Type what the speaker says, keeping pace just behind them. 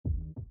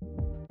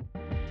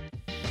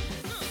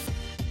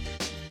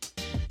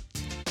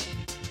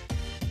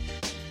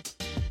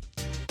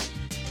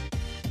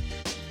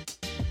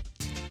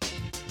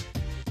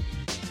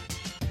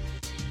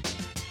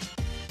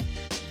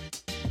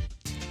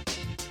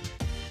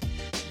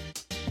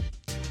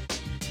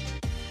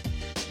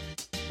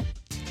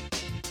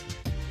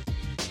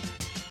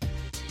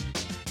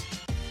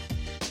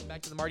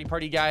Marty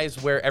Party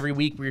Guys, where every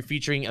week we're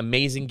featuring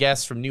amazing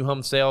guests from new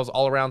home sales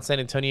all around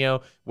San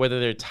Antonio, whether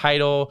they're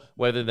title,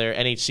 whether they're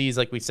NHCs,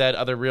 like we said,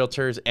 other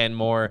realtors, and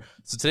more.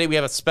 So today we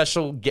have a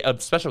special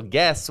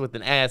guest with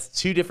an S,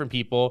 two different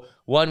people.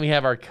 One, we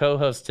have our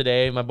co-host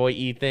today, my boy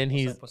Ethan.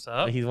 What's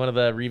up? He's one of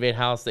the Rebate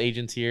House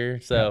agents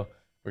here, so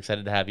we're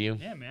excited to have you.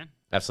 Yeah, man.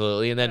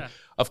 Absolutely. And then,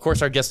 of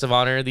course, our guest of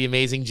honor, the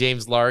amazing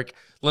James Lark.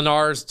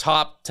 Lennar's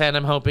top 10,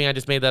 I'm hoping. I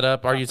just made that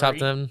up. Are you top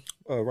 10?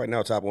 Right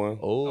now, top 1.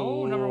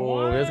 Oh, number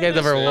 1. This guy's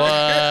number 1.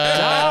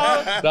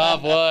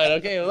 Top 1.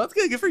 Okay, well, that's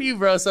good. Good for you,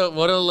 bro. So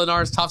one of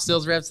Lennar's top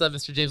sales reps,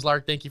 Mr. James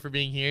Lark. Thank you for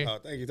being here.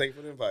 Thank you. Thank you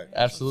for the invite.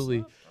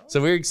 Absolutely. So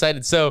we're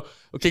excited. So,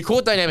 okay,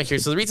 cool dynamic here.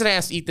 So the reason I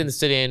asked Ethan to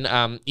sit in,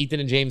 Ethan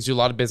and James do a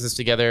lot of business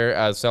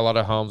together, sell a lot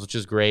of homes, which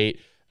is great.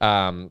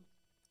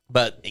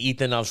 But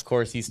Ethan, of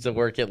course, used to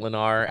work at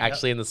Lennar,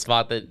 actually in the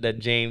spot that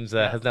James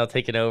has now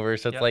taken over.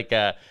 So it's like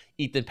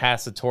Ethan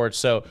passed the torch.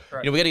 So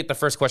we got to get the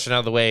first question out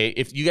of the way.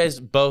 If you guys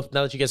both,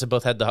 now that you guys have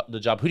both had the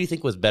job, who do you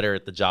think was better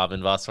at the job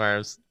in Voss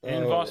Farms?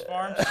 In Voss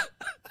Farms?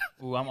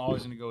 Ooh, I'm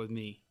always going to go with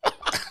me.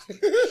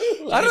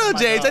 I don't know,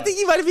 James. I think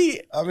you might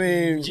be. I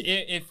mean,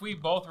 if we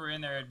both were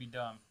in there, it'd be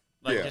dumb.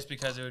 Just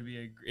because it would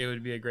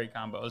be a great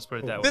combo. Let's put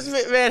it that way.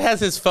 This man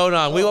has his phone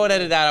on. We won't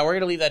edit that out. We're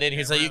gonna leave that in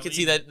here so you can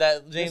see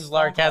that James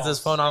Lark has his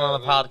phone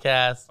on the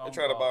podcast. They're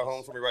trying to buy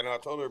homes for me right now. I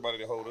told everybody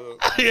to hold up.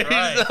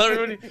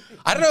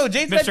 I don't know,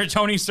 James. Mr.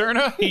 Tony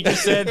Cerna, he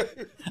just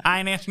said, "I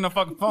ain't answering no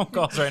fucking phone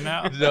calls right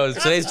now." No,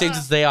 today's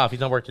James' day off. He's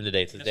not working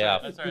today. It's his day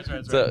off. That's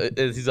right. So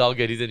he's all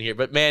good. He's in here.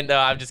 But man, no,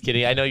 I'm just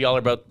kidding. I know y'all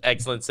are both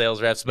excellent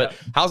sales reps. But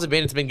how's it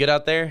been? It's been good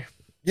out there.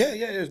 Yeah,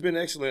 it's been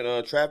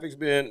excellent. Traffic's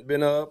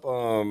been up.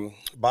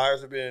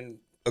 Buyers have been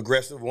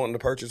aggressive, wanting to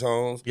purchase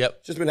homes.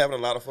 Yep. Just been having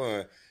a lot of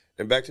fun.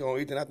 And back to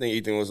Ethan, I think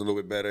Ethan was a little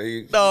bit better.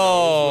 He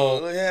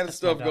had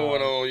stuff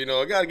going on.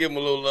 I got to give him a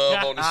little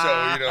love on the show.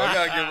 I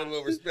got to give him a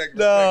little respect.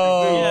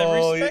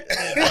 Respect.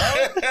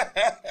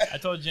 I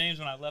told James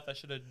when I left I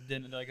should have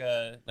done like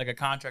a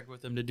contract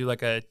with him to do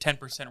like a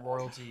 10%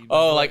 royalty.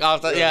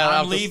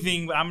 I'm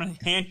leaving, but I'm gonna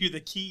hand you the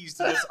keys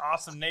to this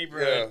awesome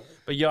neighborhood.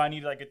 But I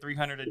need like a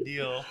 $300 a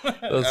deal.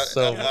 I was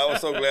so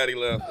glad he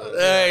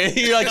left.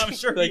 You're like, I'm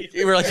sure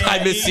you were like,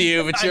 I miss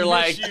you, but you're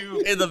like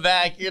in the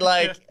back. You're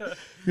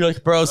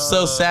like, bro, it's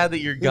so sad that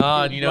you're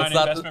gone.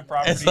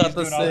 It's not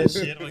the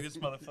same. Shit like this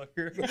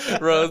motherfucker.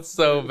 Bro, it's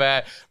so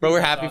bad. Bro,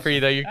 we're happy for you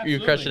though. You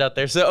crushed it out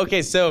there. So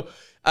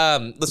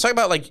let's talk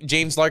about like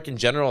James Lark in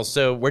general.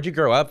 So where'd you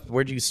grow up?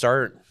 Where'd you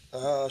start?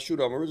 I'm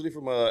originally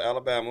from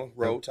Alabama,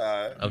 Roll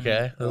Tide.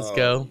 Okay, let's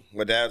go.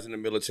 My dad's in the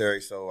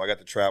military, so I got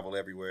to travel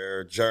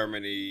everywhere.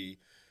 Germany,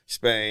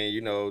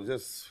 Spain,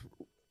 just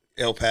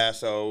El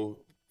Paso,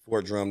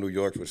 Fort Drum, New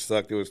York, which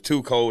sucked. It was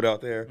too cold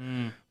out there.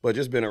 But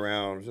just been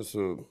around, just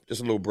a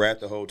little brat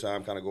the whole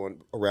time, kind of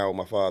going around with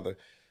my father.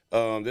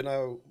 Then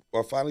I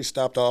finally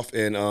stopped off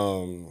in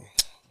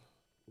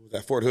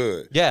at Fort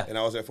Hood. Yeah. And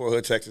I was at Fort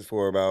Hood, Texas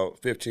for about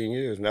 15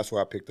 years, and that's where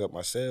I picked up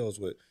my sales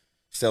with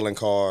selling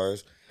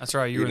cars. That's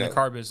right. You were in the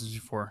car business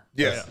before.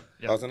 Yes.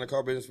 Yeah. I was in the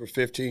car business for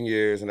 15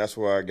 years, and that's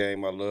where I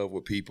gained my love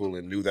with people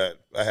and knew that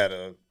I had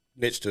a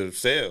niche to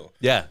sell.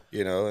 Yeah.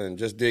 And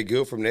just did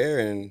good from there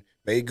and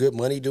made good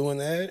money doing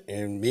that.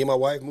 And me and my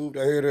wife moved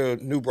out here to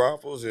New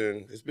Braunfels,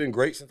 and it's been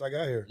great since I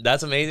got here.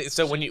 That's amazing.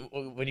 So when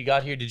you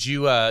got here, did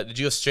you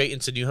go straight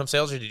into new home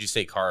sales, or did you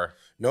stay car?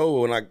 No,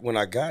 when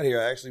I got here,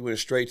 I actually went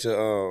straight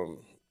to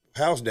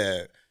house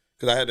dad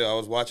because I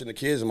was watching the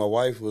kids, and my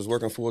wife was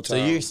working full time.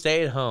 So you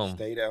stayed home.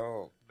 Stayed at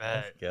home.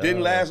 Go.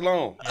 Didn't last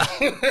long.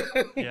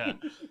 Yeah.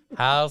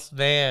 House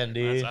man,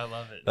 dude. I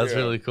love it. That's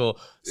really cool.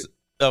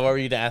 So, what were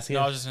you to ask? No,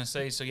 I was just gonna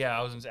say.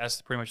 I was gonna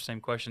ask pretty much the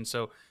same question.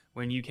 So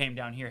when you came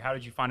down here, how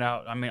did you find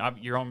out? I mean,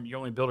 your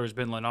only builder has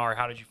been Lennar.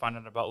 How did you find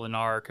out about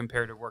Lennar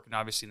compared to working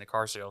obviously in the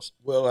car sales?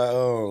 Well,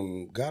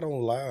 I got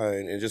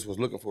online and just was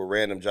looking for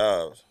random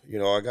jobs.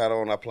 I got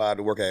on. I applied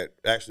to work at.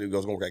 Actually, I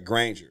was going to work at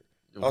Granger.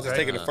 I was just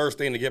taking the first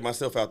thing to get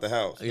myself out the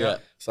house. Yeah.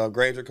 So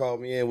Granger called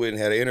me in, went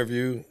and had an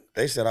interview.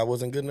 They said I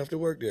wasn't good enough to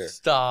work there.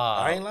 Stop.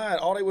 I ain't lying.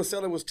 All they was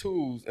selling was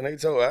tools, and I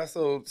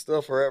sold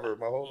stuff forever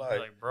my whole life.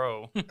 Like,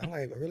 bro. I'm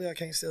like, really? I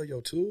can't sell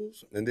your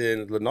tools? And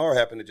then Lennar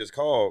happened to just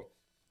call.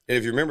 And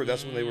if you remember,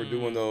 that's when they were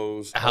doing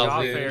those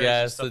job fairs.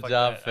 Yes, the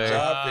job fairs.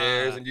 Job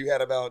fairs, and you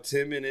had about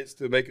 10 minutes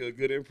to make a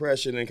good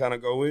impression and kind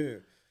of go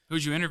in.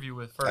 Who'd you interview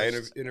with first? I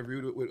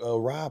interviewed with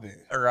Robin.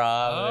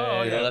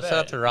 Oh, yeah. Shout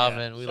out to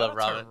Robin. We love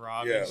Robin. Robin,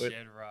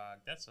 Rock.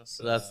 That's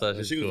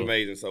such she was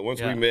amazing. So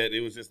once we met,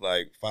 it was just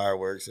like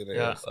fireworks and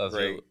that's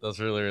great. That's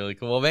really, really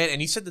cool. Well, man,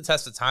 and you said the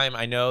test of time.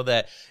 I know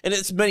that, and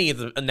it's many of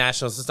the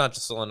nationals. It's not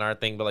just a Lennar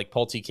thing, but like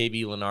Pulte,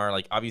 KB, Lennar.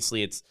 Like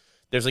obviously,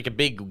 there's like a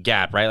big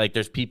gap, right? Like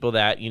there's people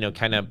that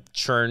kind of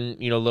churn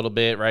a little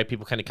bit, right?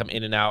 People kind of come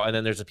in and out, and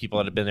then there's the people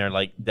that have been there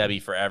like Debbie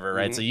forever,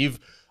 right? Mm-hmm. So you've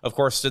of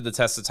course stood the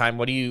test of time.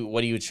 What do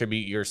you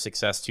attribute your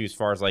success to as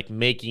far as like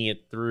making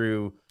it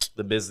through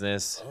the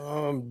business?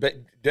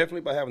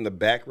 Definitely by having the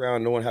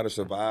background, knowing how to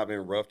survive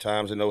in rough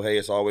times, and know, hey,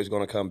 it's always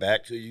going to come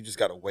back to you. You just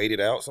got to wait it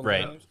out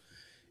sometimes.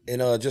 Right.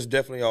 And just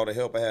definitely all the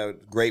help. I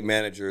had great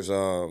managers.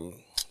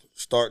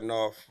 Starting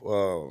off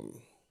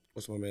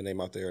what's my man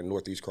name out there in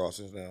Northeast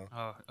Crossings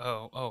now?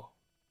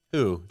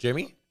 Who?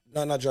 Jeremy?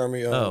 No, not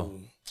Jeremy.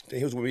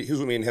 He was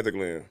with me in Heather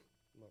Glen.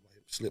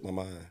 Slipped my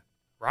mind.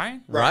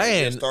 Ryan?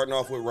 Yeah, starting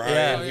off with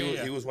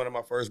Ryan. He was one of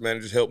my first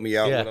managers, helped me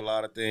out with a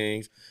lot of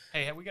things.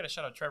 Hey, we got to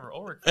shout out Trevor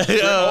Ulrich.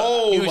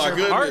 Oh, he was my your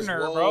goodness.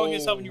 partner, bro. He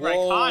was helping you write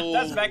content.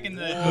 That's back in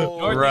the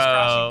Northeast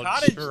Crossing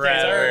Cottage days.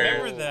 I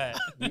remember that.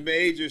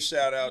 Major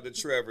shout out to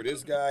Trevor.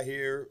 This guy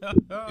here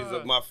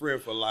is my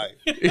friend for life.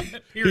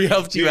 He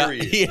helped you out.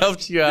 He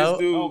helped you out.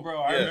 Dude,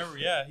 bro, I remember.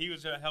 Yeah, he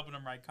was helping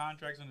him write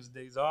contracts on his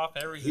days off,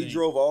 everything. He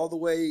drove all the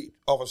way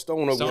off of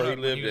Stone Oak where he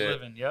lived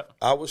at. Yep.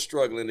 I was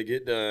struggling to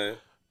get done.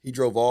 He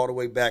drove all the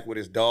way back with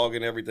his dog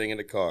and everything in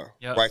the car.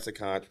 Yep. Writes a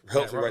contract.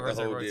 Helps me write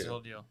the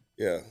whole deal.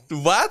 Yeah.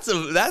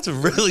 That's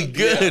really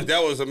good. Yeah,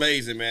 that was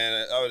amazing,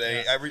 man.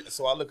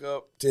 So I look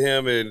up to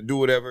him and do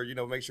whatever,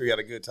 make sure he had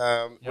a good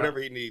time. Yeah. Whatever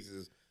he needs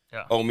is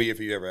on me if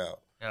he's ever out.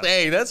 Yeah.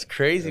 Hey, that's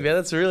crazy, man.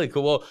 That's really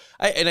cool. Well,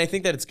 I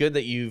think that it's good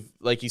that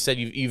like you said,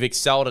 you've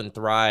excelled and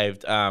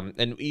thrived.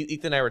 And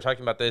Ethan and I were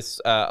talking about this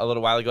a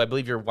little while ago. I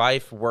believe your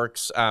wife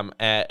works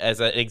as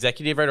an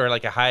executive, right, or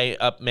like a high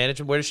up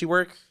management. Where does she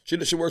work? She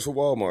works for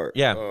Walmart.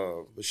 Yeah.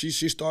 But she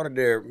started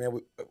there,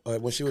 man,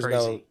 when she was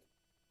about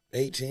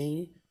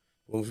 18.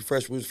 When we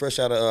was fresh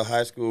out of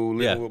high school,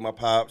 living with my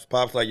pops.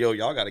 Pops like, yo,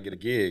 y'all got to get a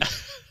gig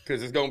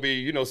because it's gonna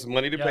be some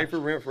money to pay for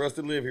rent for us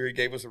to live here. He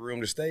gave us a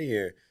room to stay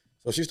in.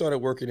 So she started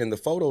working in the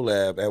photo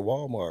lab at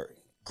Walmart,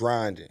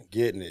 grinding,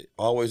 getting it,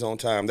 always on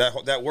time.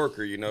 That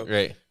worker,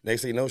 Right.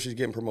 Next thing you know, she's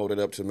getting promoted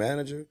up to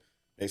manager.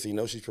 Next thing you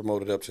know, she's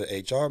promoted up to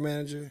HR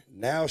manager.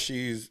 Now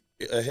she's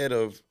ahead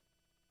of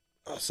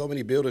so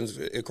many buildings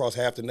across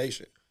half the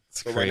nation.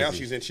 So right now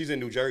she's in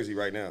New Jersey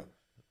right now,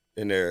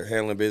 in there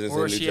handling business.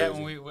 Where was in New she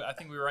Jersey. at I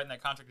think we were writing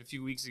that contract a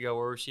few weeks ago.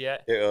 Where was she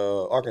at?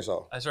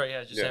 Arkansas. That's right.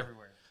 Yeah, just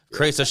everywhere.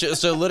 Crazy.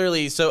 So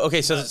literally, so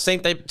same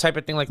type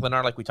of thing like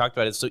Lennar, like we talked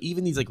about it. So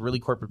even these like really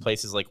corporate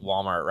places like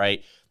Walmart,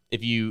 right?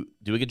 If you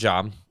do a good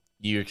job,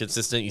 you're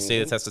consistent, you stay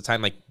the test of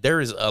time, like there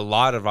is a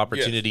lot of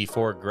opportunity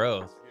for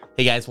growth.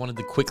 Hey guys, wanted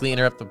to quickly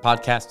interrupt the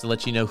podcast to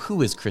let you know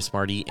who is Chris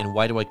Marti and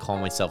why do I call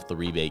myself the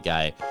rebate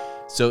guy.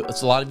 So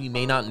a lot of you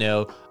may not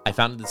know, I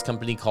founded this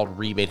company called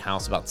Rebate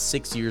House about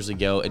 6 years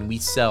ago, and we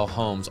sell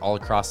homes all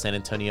across San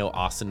Antonio,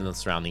 Austin, and the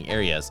surrounding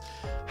areas.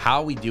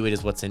 How we do it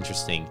is what's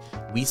interesting.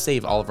 We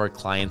save all of our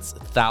clients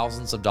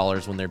thousands of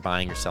dollars when they're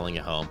buying or selling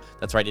a home.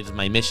 That's right. It is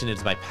my mission. It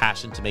is my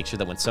passion to make sure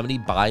that when somebody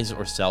buys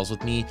or sells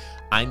with me,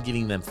 I'm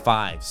giving them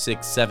 $5,000,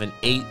 $6,000,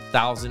 $7,000,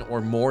 $8,000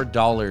 or more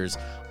dollars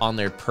on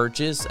their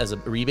purchase as a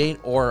rebate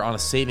or on a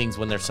savings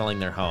when they're selling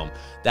their home.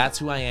 That's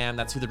who I am.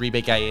 That's who the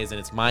rebate guy is. And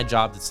it's my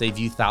job to save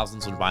you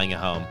thousands when buying a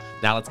home.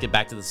 Now let's get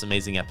back to this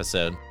amazing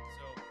episode. So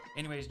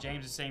anyways,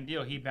 James, the same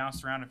deal. He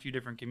bounced around a few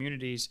different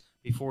communities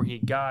before he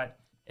got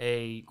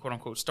a quote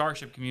unquote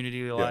starship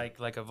community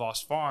like a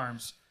Voss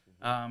Farms.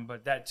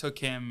 But that took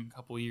him a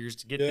couple of years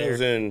to get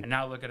there. And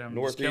now look at him.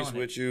 Northeast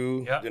with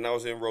you. Yep. Then I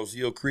was in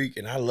Roselle Creek,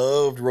 and I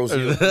loved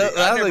Roselle Creek.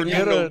 I never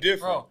knew no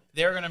different. Bro,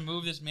 they're going to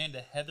move this man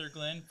to Heather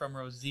Glen from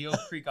Roselle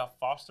Creek off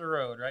Foster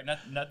Road, right?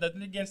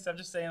 Nothing against I'm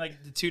just saying,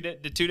 like, the two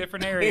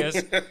different areas.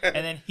 And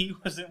then he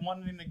wasn't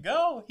wanting to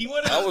go. He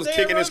wanted to I was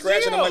kicking and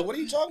scratching. I'm like, what are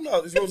you talking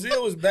about? This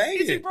Roselle was banging.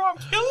 He said, bro, I'm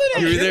killing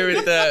it. You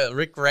were there with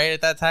Rick Wright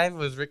at that time?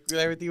 Was Rick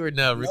there with you or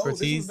no? Rick Ortiz?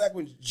 This was back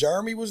when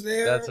Jeremy was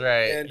there. That's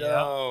right.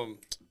 And,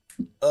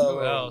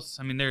 who else?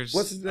 I mean, there's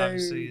what's his name?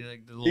 Obviously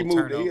like the little he moved.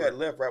 turnover. He had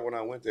left right when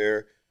I went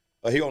there.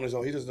 He owns his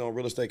own. He does his own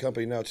real estate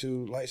company now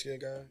too. Light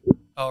skinned guy.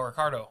 Oh,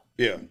 Ricardo.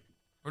 Yeah.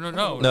 Or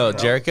no,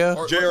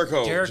 Jericho.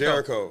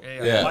 Jericho.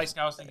 Yeah. Light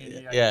skin, I was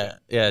thinking.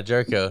 Yeah.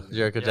 Jericho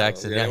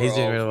Jackson. Yeah, he's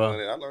doing really well.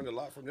 I learned a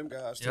lot from them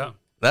guys too. Yeah.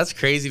 That's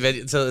crazy,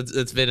 man. So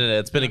it's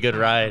been a good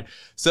ride.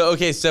 So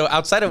so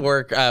outside of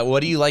work,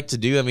 what do you like to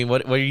do? I mean,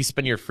 what do you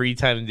spend your free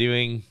time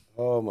doing?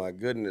 Oh my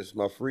goodness,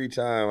 my free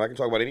time. I can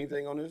talk about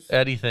anything on this.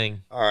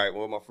 Anything. All right.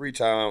 Well, my free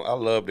time, I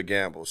love to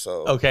gamble.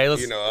 So okay, I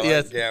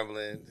like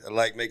gambling. I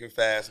like making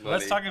fast money.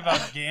 Let's talk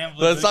about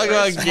gambling. Let's talk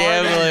about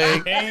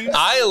gambling.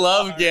 I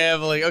love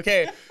gambling.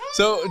 Okay,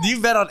 so do you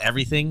bet on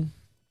everything?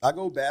 I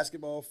go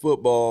basketball,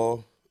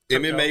 football.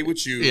 MMA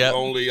with you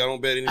only. I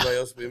don't bet anybody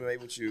else. MMA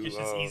with you. It's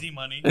just easy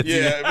money.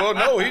 Yeah. Well,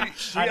 no, he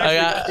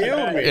actually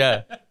killed me.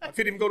 Yeah. I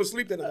couldn't even go to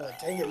sleep that night. Like,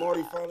 dang it,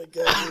 Marty finally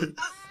got me.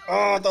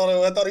 Oh, I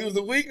thought he was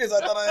the weakness. I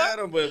thought I had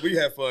him, but we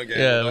had fun games.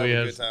 Yeah, we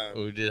had a good time.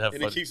 We did have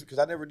and fun. It keeps because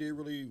I never did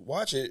really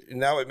watch it, and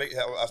now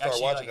I start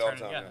watching it all the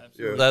time.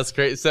 Yeah. That's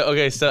great. So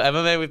so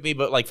MMA with me,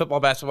 but like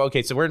football, basketball.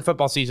 Okay, so we're in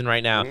football season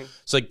right now. Mm-hmm.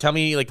 So like, tell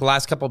me like the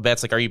last couple of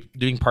bets. Like, are you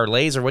doing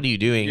parlays or what are you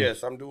doing?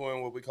 Yes, I'm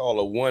doing what we call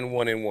a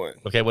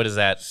 1-1-1. Okay, what is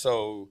that?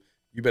 So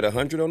you bet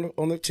 100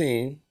 on the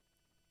team,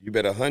 you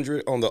bet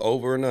 100 on the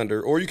over and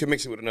under, or you can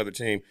mix it with another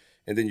team,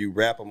 and then you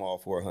wrap them all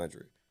for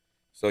 100.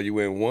 So you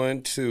win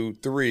 1, 2,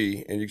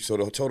 3, and so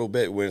the total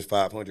bet wins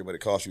 500, but it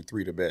costs you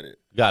 3 to bet it.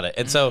 Got it.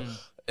 And so,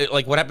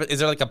 like, what happened? Is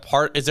there like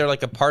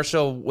a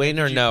partial win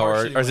or no,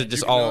 or is it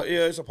just all?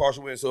 Yeah, it's a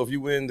partial win. So if you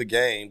win the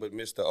game but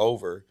miss the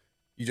over,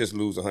 you just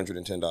lose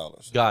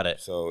 $110. Got it.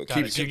 So it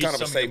keeps kind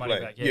of a safe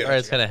play. Yeah, right,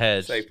 it's kind of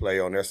hedged. Safe play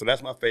on there. So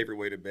that's my favorite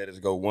way to bet is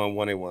go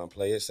 1-1-1,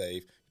 play it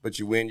safe. but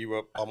you win, you're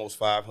up almost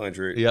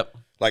 500. Yep.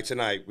 Like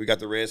tonight, we got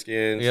the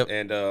Redskins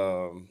and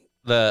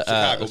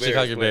the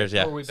Chicago Bears.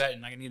 Yeah. What are we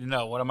betting? I need to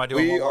know. What am I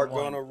doing? We are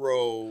going to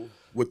roll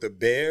with the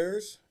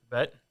Bears.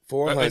 Bet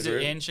 400. Is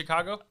it in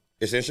Chicago?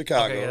 It's in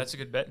Chicago. Okay, yeah, that's a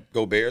good bet.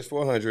 Go Bears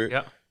 400.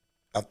 Yeah.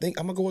 I think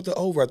I'm gonna go with the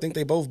over. I think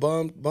they both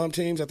bum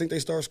teams. I think they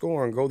start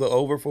scoring. Go the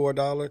over for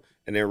 $1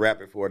 and then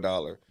wrap it for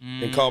 $1.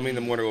 And call me in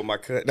the morning with my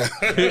cut.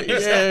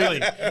 Exactly.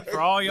 For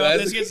all y'all,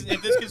 if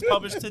this gets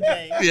published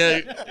today.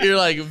 Yeah, you're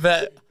like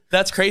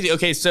that's crazy.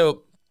 Okay,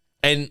 so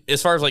and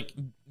as far as like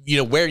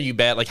where you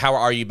bet, like how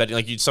are you betting?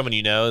 Like someone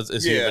you know is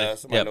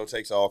somebody know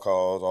takes all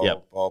calls,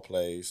 all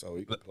plays, so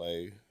you can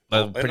play.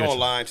 And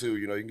online too,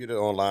 you can get it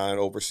online,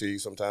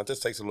 overseas sometimes. It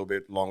just takes a little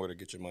bit longer to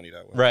get your money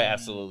that way. Right,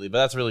 absolutely. But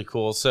that's really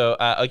cool. So,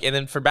 and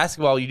then for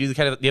basketball, you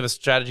have a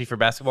strategy for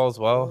basketball as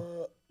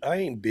well? I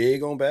ain't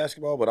big on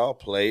basketball, but I'll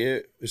play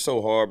it. It's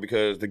so hard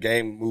because the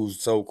game moves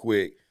so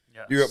quick.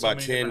 Yeah. You're up by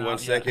 10 1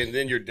 second,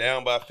 then you're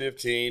down by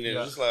 15, and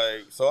it's just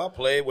like, so I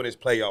play when it's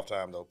playoff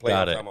time, though.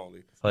 Playoff time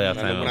only. Playoff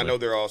time when I know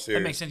they're all serious.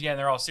 That makes sense. Yeah,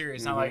 they're all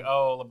serious. Not like,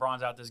 oh,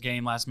 LeBron's out this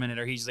game last minute,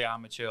 or he's like,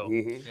 I'm a chill.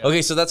 Yeah.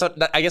 Okay, so that's what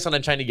I guess what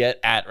I'm trying to get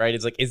at, right?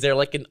 Is like, is there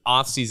like an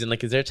off season?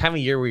 Like, is there a time of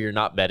year where you're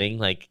not betting?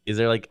 Like, is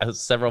there like a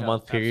several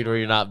month period where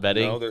you're not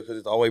betting? No, because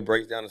it always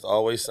breaks down. It's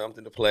always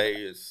something to play.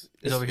 It's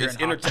over here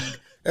in hockey,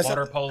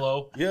 water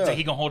polo. Yeah, so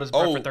he gonna hold his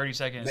breath for 30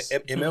 seconds.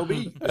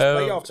 MLB. It's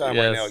playoff time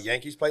right now.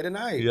 Yankees play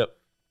tonight. Yep.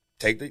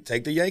 Take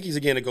the Yankees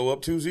again to go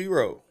up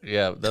 2-0.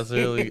 Yeah, that's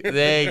really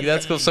dang,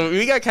 that's cool. So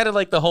we got kind of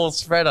like the whole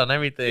spread on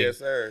everything. Yes,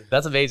 sir.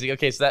 That's amazing.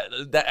 Okay, so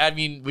that I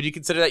mean, would you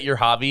consider that your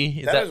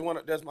hobby?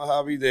 That's my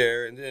hobby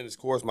there, and then of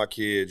course my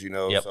kids.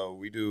 Yep. So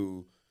we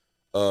do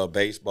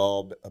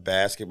baseball,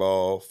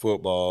 basketball,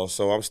 football.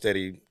 So I'm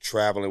steady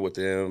traveling with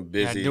them,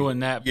 busy. Yeah, doing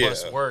that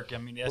plus work. I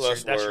mean,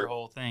 that's your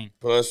whole thing.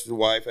 Plus the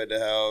wife at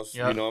the house.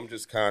 Yep. I'm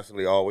just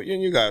constantly always,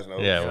 and you guys know.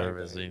 Yeah, we're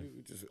busy.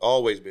 Just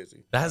always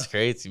busy. That's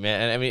crazy,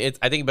 man. And I mean,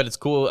 it's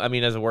cool. I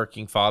mean, as a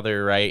working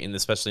father, right, and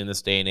especially in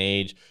this day and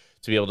age,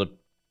 to be able to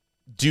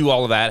do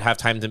all of that, have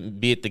time to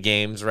be at the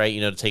games, right?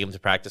 To take them to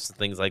practice and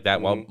things like that,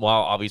 while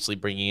obviously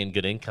bringing in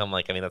good income.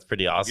 Like, I mean, that's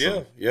pretty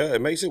awesome. Yeah, it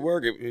makes it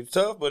work. It's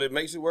tough, but it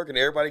makes it work, and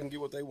everybody can get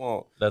what they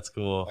want. That's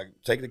cool. Like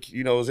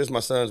it was just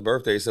my son's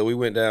birthday, so we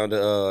went down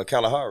to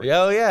Kalahari.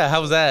 Oh yeah, how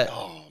was that?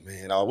 Oh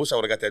man, I wish I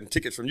would have got that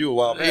tickets from you a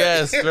while back.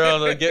 Yes,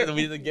 bro, we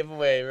did the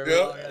giveaway.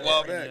 Remember? A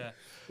while back. Yeah.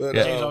 But,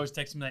 James always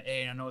texts me like,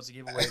 "Hey, I know it's a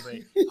giveaway, but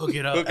hook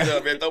it up." Hook it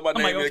up, man. Throw my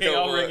name in.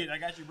 Okay, I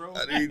got you, bro.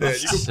 I need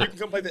that. You can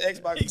come play the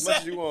Xbox as much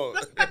as you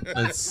want.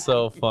 That's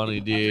so funny,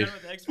 dude.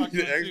 Xbox.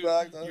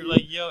 You're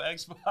like, yo,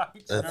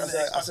 Xbox.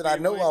 I said, I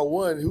know I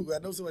won. I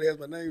know somebody has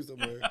my name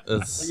somewhere.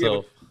 That's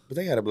so. But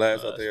they had a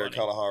blast out there in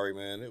Kalahari,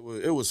 man.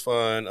 It was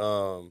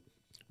fun.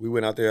 We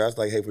went out there. I was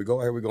like, hey, if we go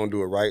out here, we're going to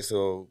do it right.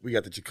 So we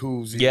got the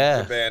jacuzzi,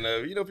 the cabana.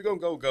 If you're going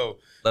to go.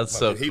 That's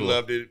so cool. He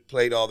loved it,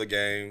 played all the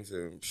games,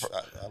 and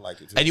I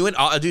liked it too. And you went,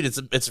 dude,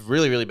 it's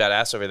really, really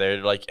badass over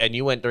there. Like, and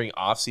you went during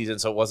off season,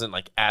 so it wasn't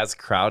like as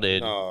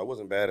crowded. No, it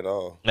wasn't bad at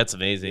all. That's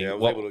amazing. Yeah, I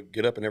was able to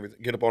get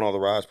up on all the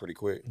rides pretty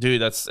quick.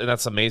 Dude, that's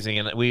amazing.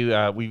 And we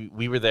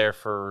were there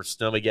for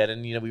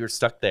Snowmageddon. We were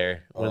stuck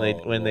there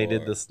when they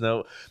did the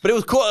snow. But it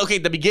was cool. Okay,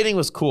 the beginning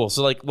was cool.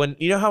 So like when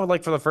how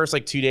like for the first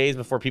like 2 days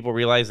before people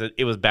realized that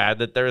it was bad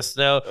that there was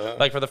snow,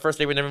 like for the first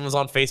day when everyone was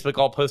on Facebook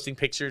all posting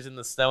pictures in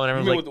the snow and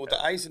everyone was like with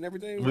the ice and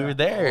everything. We were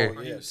there.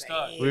 Oh,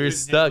 yeah. We were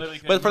stuck.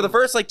 But for the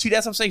first like 2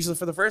 days, I'm saying, so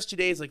for the first 2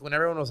 days, like when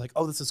everyone was like,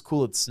 "Oh, this is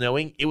cool, it's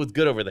snowing," it was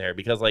good over there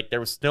because like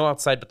there was snow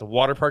outside, but the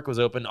water park was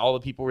open, all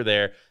the people were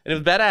there, and it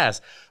was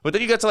badass. But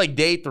then you got to like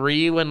day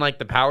 3 when like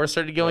the power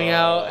started going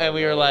out, and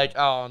we were like,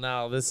 "Oh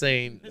no, this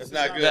ain't." That's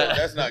not good.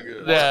 That's not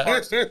good.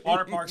 Yeah.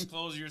 Water parks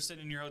closed. You're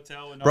sitting in your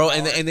hotel with no bro,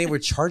 and they were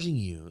charging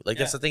you. Like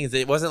that's the thing is,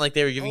 it wasn't like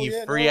they were giving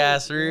you free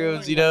ass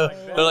rooms, They're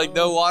like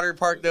no water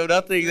park, no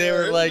nothing. They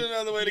were like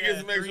another way to get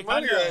some extra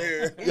money right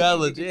here. Yeah,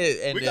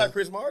 legit. And we got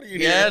Chris Marti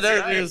in here.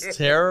 Yeah, it was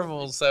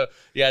terrible. So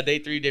yeah, day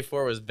 3, day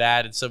 4 was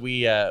bad, and so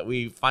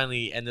we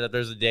finally ended up.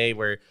 There's a day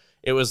where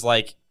it was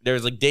like there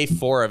was like day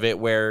 4 of it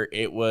where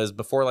it was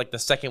before like the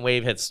second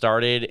wave had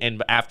started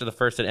and after the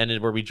first had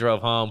ended where we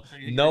drove home. So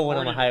no one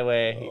on the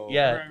highway.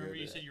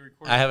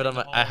 I have it on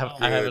my I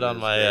have it on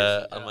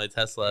my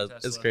Tesla.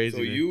 It's crazy.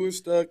 So you were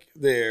stuck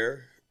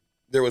there.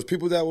 There was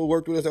people that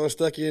worked with us that were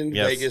stuck in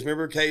Vegas.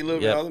 Remember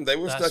Caleb and all them? They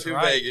were stuck in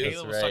Vegas.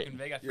 Caleb was stuck in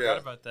Vegas. I forgot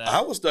about that.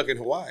 I was stuck in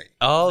Hawaii.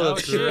 Oh,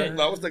 that's true.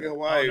 I was stuck in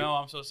Hawaii. Oh, no,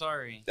 I'm so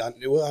sorry.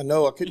 I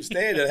know. I couldn't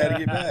stand it. I had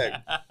to get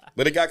back.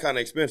 But it got kind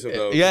of expensive,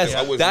 though. Yes,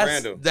 I was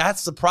random.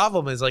 That's the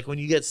problem is, like, when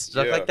you get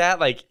stuck like that,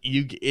 like,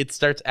 it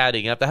starts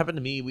adding up. That happened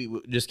to me. We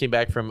just came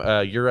back from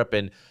Europe,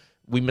 and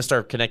we missed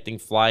our connecting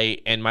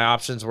flight, and my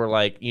options were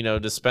like,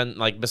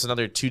 to miss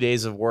another 2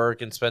 days of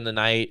work and spend the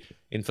night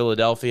in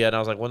Philadelphia. And I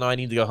was like, well, no, I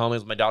need to go home. It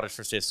was my daughter's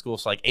first day of school.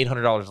 So like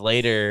 $800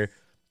 later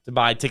to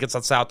buy tickets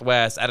on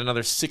Southwest, add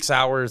another 6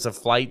 hours of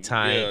flight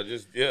time.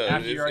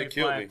 After you're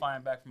already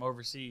flying back from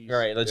overseas.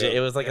 Right, legit. It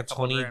was like a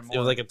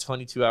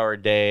 22-hour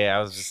day.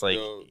 I was just like,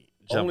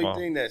 the only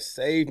thing that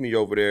saved me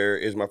over there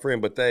is my friend,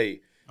 but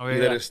they Oh, he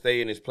let us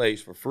stay in his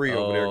place for free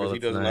over there because he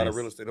does a lot of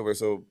real estate over there.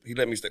 So he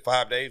let me stay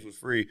 5 days was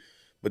free.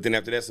 But then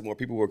after that, some more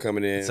people were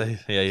coming in. So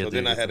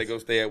then I had to go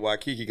stay at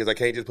Waikiki because I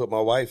can't just put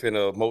my wife in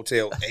a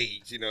Motel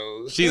 8, you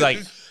know. She's like,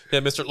 yeah,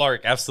 Mr.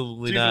 Lark,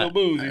 absolutely not. She's a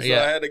little bougie, so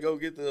I had to go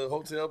get the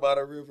hotel by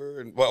the river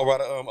and by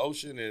the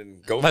ocean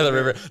and go by the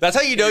river. That's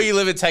how you know you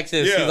live in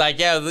Texas. Yeah. She's like,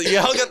 yeah,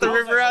 y'all got the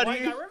river out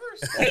here.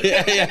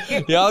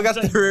 Yeah, y'all got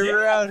the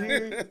river out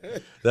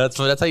here. That's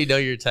how you know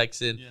you're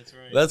Texan. Yeah, that's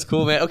right. That's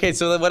cool, man. Okay,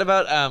 so then what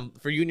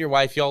about for you and your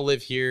wife? Y'all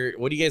live here.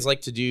 What do you guys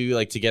like to do?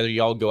 Like together,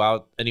 y'all go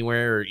out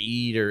anywhere or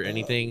eat or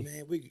anything?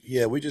 Man,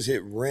 we just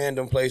hit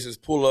random places.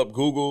 Pull up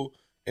Google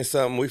and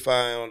something. We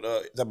found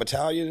the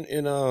Battalion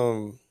in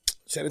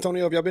San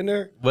Antonio. Have y'all been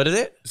there? What is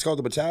it? It's called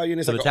the Battalion.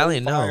 It's the like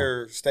Battalion, a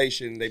fire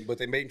station. But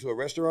they made it into a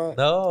restaurant.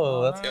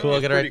 No, that's cool. I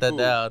gotta write that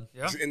down.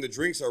 Yeah. And the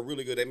drinks are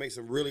really good. They make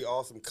some really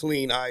awesome,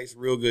 clean ice,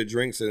 real good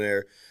drinks in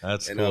there.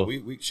 That's cool.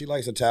 She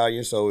likes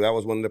Italian, so that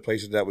was one of the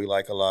places that we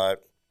like a lot.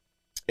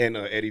 And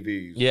Eddie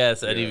V's.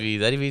 Yes, Eddie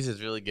V's. Eddie V's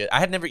is really good. I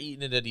had never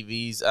eaten at Eddie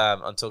V's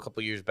until a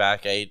couple years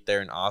back. I ate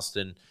there in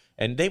Austin.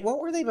 And what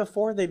were they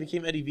before they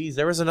became Eddie V's?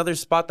 There was another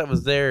spot that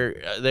was there.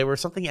 They were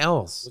something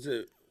else. Was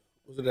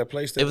it that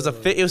place? That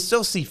it was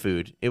still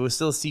seafood. It was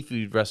still a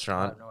seafood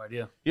restaurant. I have no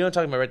idea. You know what I'm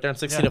talking about, right there on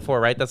 1604,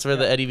 right? That's where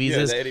the Eddie V's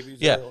is. The Eddie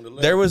V's on the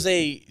left. There was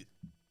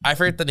I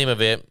forget the name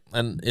of it,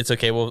 and it's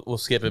okay. We'll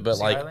skip it. But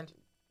Sea Island?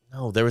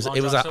 No, it was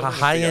a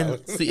high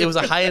end. It was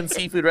a high end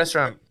seafood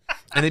restaurant,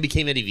 and they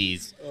became Eddie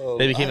V's.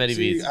 They became Eddie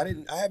V's.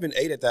 I haven't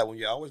ate at that one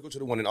yet. I always go to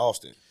the one in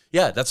Austin.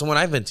 Yeah, that's the one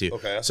I've been to.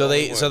 Okay. So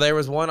there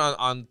was one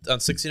on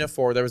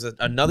 1604. There was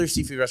another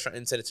seafood restaurant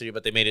in San Antonio,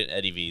 but they made it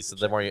Eddie V's. So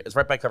it's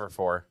right by cover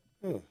 4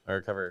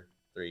 or cover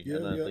 3.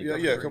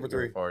 Cover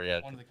 3. 4,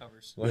 yeah. One of the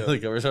covers. One of the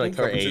covers, or like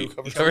cover 8.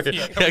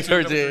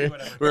 Cover 2.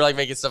 We're like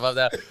making stuff up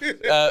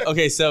now.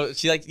 Okay, so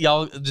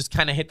y'all just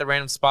kind of hit the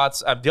random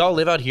spots. Do y'all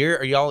live out here?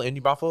 Are y'all in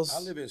New Braunfels?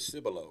 I live in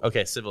Cibolo.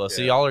 Okay, Cibolo. Yeah.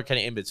 So y'all are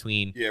kind of in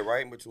between. Yeah,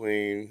 right in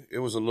between. It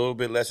was a little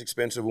bit less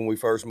expensive when we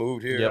first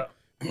moved here. Yep.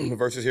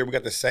 Versus here, we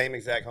got the same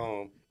exact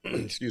home.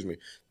 Excuse me.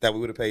 That we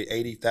would have paid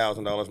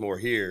 $80,000 more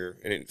here,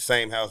 and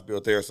same house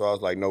built there. So I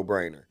was like, no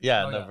brainer.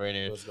 Yeah, no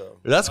brainer. Let's go.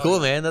 That's cool,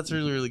 man. That's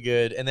really, really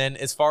good. And then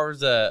as far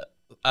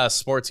as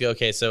sports go,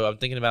 okay, so I'm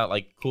thinking about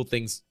like cool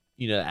things,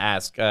 to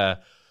ask.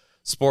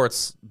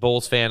 Sports,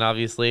 Bulls fan,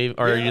 obviously,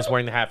 or are you just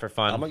wearing the hat for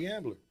fun? I'm a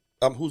gambler.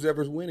 I'm who's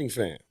ever's winning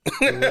fan.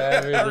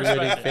 Whoever's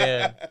winning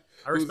fan.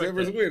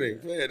 Whoever's winning.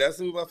 Man, that's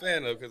who I'm a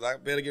fan of because I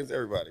bet against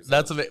everybody. So.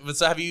 That's amazing.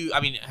 So have you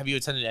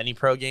attended any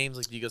pro games?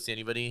 Like, do you go see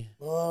anybody?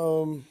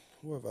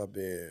 Where have I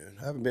been?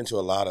 I haven't been to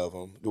a lot of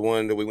them. The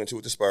one that we went to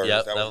with the Spurs,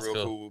 that was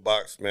real cool.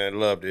 Box, man,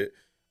 loved it.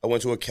 I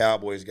went to a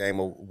Cowboys game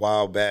a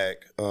while back.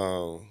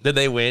 Did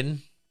they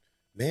win?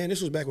 Man,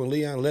 this was back when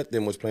Leon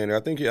Lethem was playing there.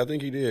 I think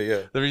he did,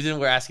 yeah. The reason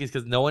we're asking is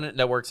because no one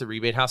that works at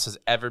Rebate House has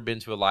ever been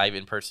to a live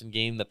in-person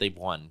game that they've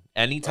won.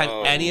 Anytime,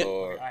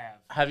 Lord. I have.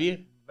 Have you?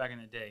 Back in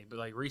the day. But,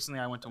 like, recently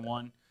I went to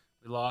one.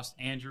 We lost.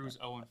 Andrew's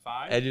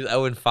 0-5. Andrew's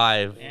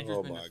 0-5. Andrew's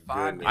been to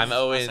 5. I'm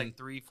 0. Like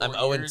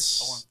 3-4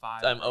 years.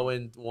 0-5. I'm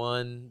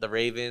 0-1. The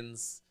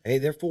Ravens. Hey,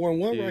 they're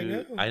 4-1 right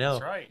now. I know.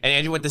 That's right. And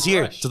Andrew went this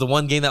year to the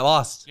one game that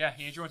lost. Yeah,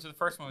 Andrew went to the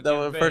first one.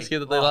 The first game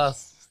that they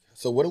lost.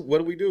 So what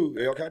do we do?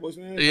 Are y'all Cowboys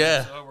fans?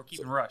 Yeah. So we're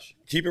keeping Rush.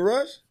 Keeping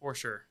Rush? For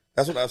sure.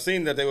 That's what I've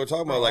seen that they were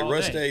talking about. Like,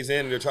 Rush stays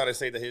in, and they're trying to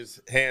say that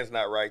his hand's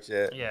not right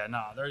yet. Yeah,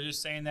 no. They're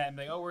just saying that and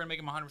be like, we're going to make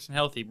him 100%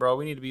 healthy, bro.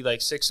 We need to be like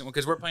 6-1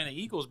 because we're playing the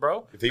Eagles,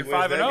 bro. If he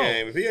wins that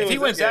game. If he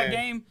wins that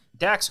game,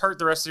 Dak's hurt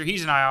the rest of the year.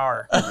 He's an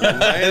IR.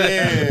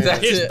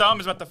 His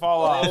thumb is about to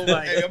fall off.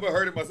 Hey, I'm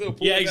hurting myself.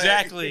 Yeah,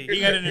 exactly. He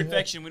got an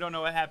infection. We don't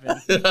know what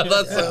happened. But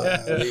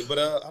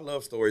I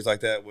love stories like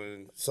that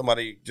when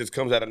somebody just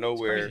comes out of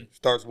nowhere,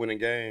 starts winning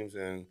games,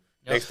 and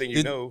next thing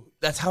you know,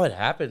 that's how it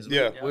happens.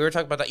 Yeah, we were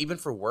talking about that even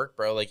for work,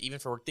 bro. Like even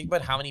for work, think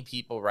about how many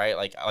people, right?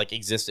 Like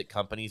exist at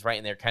companies, right?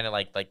 And they're kind of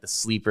like the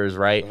sleepers,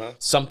 right?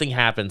 Something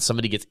happens,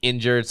 somebody gets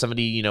injured,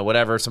 somebody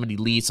whatever, somebody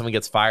leaves, someone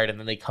gets fired, and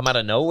then they come out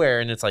of nowhere,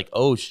 and it's like,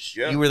 oh,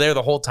 you were there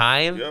the whole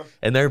time,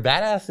 and they're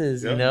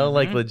badasses,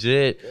 like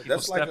legit.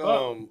 That's like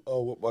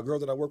my girl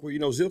that I work with,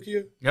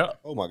 Zilkia. Yeah.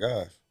 Oh my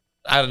gosh.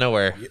 Out of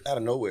nowhere. Out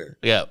of nowhere.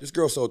 Yeah. This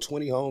girl sold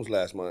 20 homes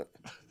last month.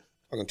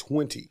 Fucking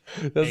 20.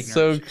 That's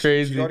so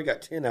crazy. She already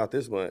got 10 out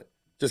this month.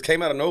 Just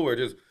came out of nowhere.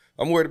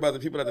 I'm worried about the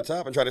people at the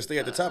top and trying to stay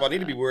at the top. I need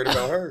to be worried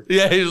about her.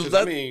 Yeah,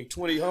 20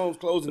 homes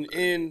closing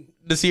in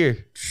this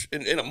year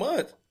in a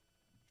month.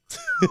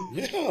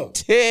 Yeah.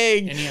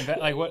 Dang.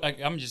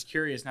 And I'm just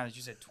curious now that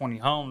you said 20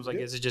 homes. Like,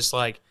 is it just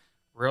like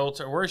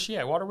realtor? Where is she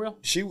at? Waterwheel?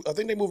 I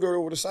think they moved her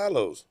over to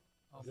Silos.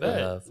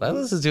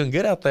 Silos is doing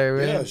good out there,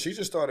 man. Yeah, she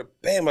just started.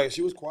 Bam! Like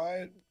she was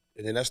quiet.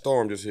 And then that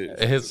storm just hit.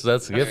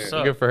 That's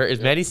good for her. Is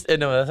Maddie?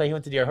 No, that's how he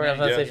went to D.R. Horton. I was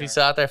going to say, if he's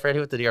still out there, Fred, he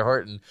went to D.R.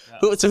 Horton.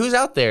 Yeah. So who's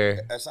out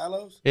there? At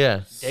Silos?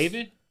 Yeah.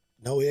 David?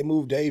 No, they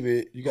moved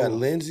David. You got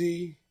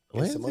Lindsay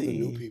and some other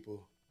new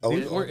people.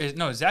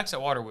 Zach's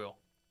at Waterwheel.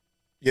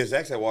 Yeah,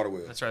 Zach's at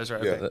Waterwheel. That's right.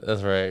 Yeah. Okay.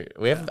 That's right.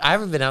 I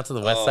haven't been out to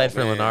the west side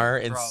for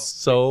Lennar in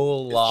so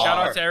long.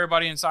 Shout out to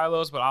everybody in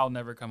Silos, but I'll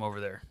never come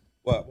over there.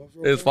 What?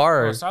 It's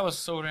far. Silos is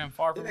so damn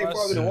far from us. It ain't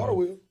farther than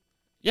Waterwheel.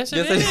 Yes,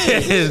 it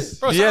Yes, is.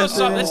 Bro, yes,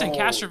 it's in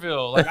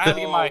Castroville. Like I have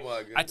to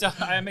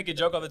get I make a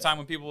joke all the time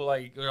when people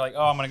they're like,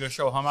 oh, I'm gonna go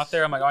show a home out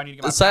there. I'm like, oh, I need to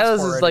get my Silos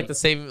passport is ready. like the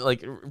same,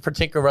 like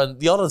Pachinko Run.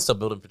 Y'all don't still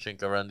building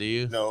Pachinko Run, do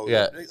you? No.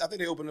 Yeah. I think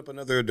they opened up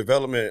another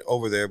development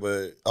over there,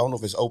 but I don't know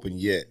if it's open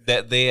yet.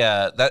 That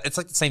it's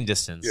like the same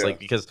distance, Yeah. like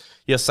because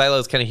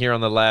Silo's kind of here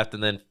on the left,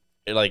 and then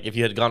like if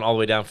you had gone all the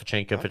way down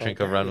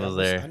Pachinko Run was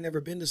there. I never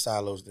been to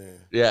Silos then.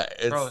 Yeah,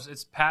 bro,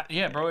 it's far.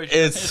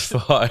 It's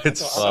far.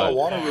 It's far.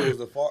 Water Wheel was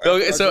the far.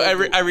 Okay, so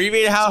I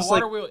remade a house. So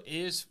Water Wheel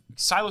is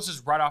Silos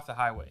is right off the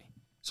highway.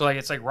 So like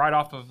it's like right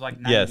off of like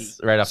 90. Yes,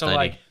 right off 90. So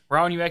like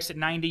right when you exit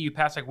 90, you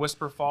pass like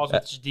Whisper Falls,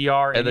 which is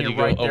DR, and then you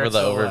go right over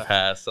the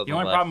overpass. The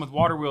only problem with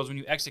Water Wheel is when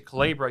you exit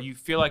Calabria, you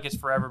feel like it's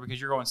forever because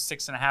you're going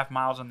 6.5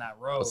 miles on that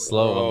road.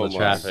 Slow on the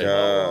traffic.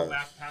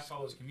 Past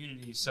all those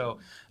communities. So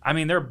I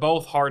mean, they're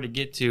both hard to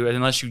get to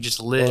unless you just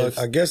live.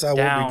 I guess I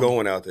won't be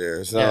going out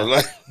there. So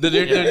like,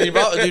 dude,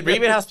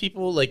 Raven House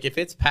people, like if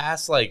it's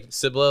past like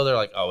Cibolo, they're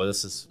like, oh,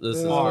 this is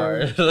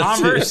far.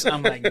 Converse,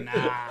 I'm like,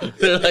 nah.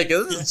 They're like,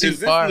 this is too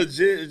far.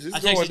 Legit, I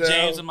texted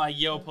James. I'm like,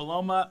 yo,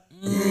 Paloma,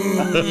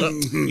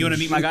 you want to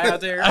meet my guy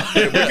out there?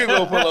 Yeah, we can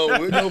go Paloma.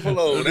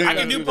 I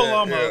can do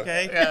Paloma,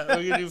 okay? Yeah,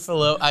 we can do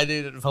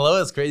Paloma.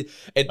 Paloma is crazy.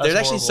 And there's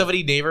actually so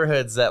many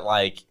neighborhoods that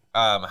like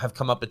have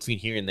come up between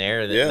here and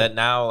there that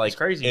now like it's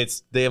crazy.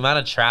 It's the amount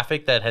of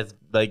traffic that has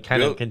like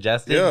kind of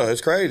congested. Yeah, it's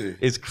crazy.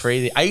 It's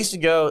crazy. I used to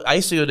go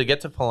to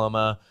get to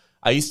Paloma.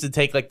 I used to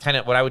take like kind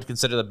of what I would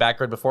consider the back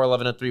road before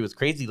 1103 was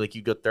crazy. Like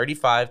you go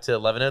 35 to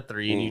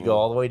 1103 and you go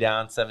all the way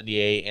down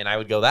 78, and I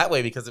would go that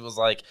way because it was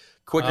like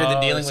quicker than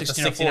dealing with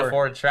the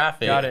 1604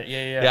 traffic. Got it.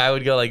 Yeah. Yeah, I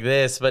would go like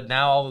this, but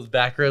now all those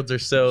back roads are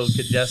so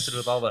congested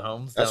with all the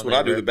homes. That's what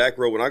I do. The back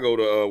road when I go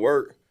to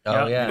work.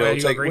 Oh yeah, you know,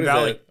 take Green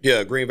Valley.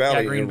 Yeah, Green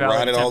Valley. Green and Valley,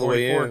 ride it all the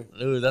way in.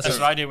 Ooh, that's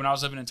what I did when I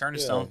was living in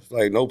Turnstone. It's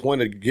like no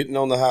point of getting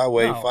on the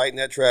highway, fighting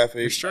that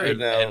traffic,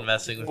 and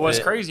messing with What's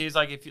crazy is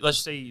like if let's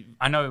say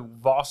I know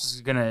Voss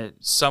is gonna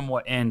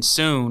somewhat end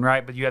soon,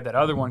 right? But you have that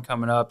other one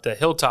coming up, the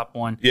Hilltop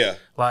one. Yeah,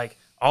 like.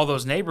 All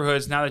those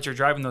neighborhoods, now that you're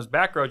driving those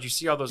back roads, you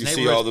see all those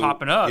neighborhoods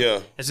popping up.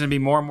 Yeah. It's going to be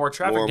more and more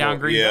traffic down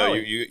Green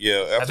Valley.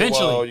 After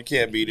eventually, a while, you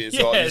can't beat it.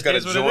 So you just got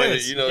to join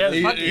it. You know,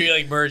 you're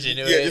like merging.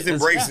 Just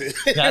embrace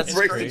it. That's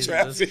embrace crazy. the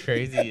traffic. That's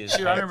crazy.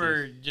 Shoot, I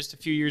remember just a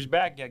few years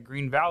back,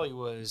 Green Valley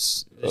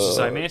was. It's just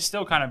like, man, it's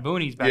still kind of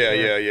boonies back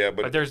there. Yeah.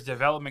 But there's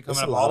development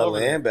coming up. There's a lot of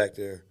land back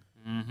there.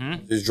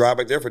 Mm-hmm. Just drive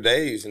back there for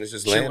days, and it's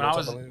just land.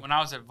 When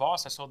I was at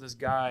Voss, I sold this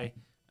guy.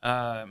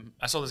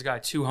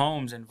 2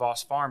 homes in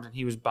Voss Farms, and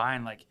he was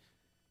buying like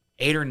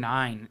 8 or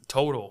 9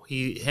 total.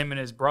 Him and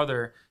his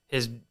brother,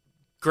 his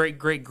great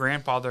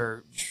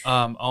grandfather,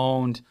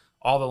 owned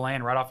all the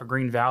land right off of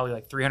Green Valley,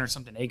 like 300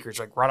 something acres,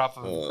 like right off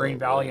of Green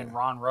Valley and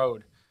Ron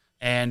Road.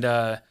 And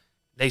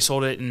they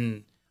sold it,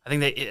 and I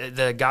think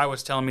the guy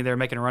was telling me they were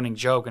making a running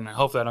joke, and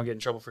hopefully I don't get in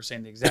trouble for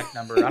saying the exact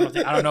number. I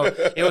don't know.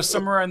 It was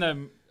somewhere in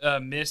the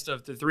midst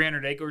of the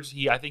 300 acres.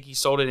 I think he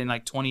sold it in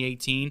like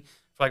 2018.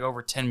 Like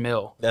over 10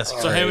 mil. That's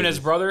crazy. So him and his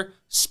brother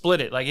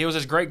split it. Like it was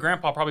his great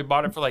grandpa probably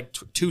bought it for like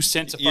 2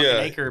 cents a fucking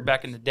acre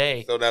back in the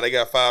day. So now they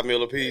got 5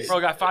 mil a piece.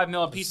 Bro got 5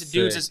 mil a piece. The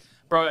dudes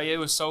bro, it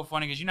was so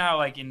funny because you know how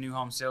like in new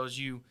home sales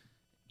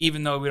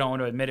even though we don't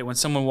want to admit it, when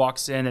someone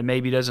walks in and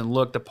maybe doesn't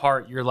look the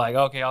part, you're like,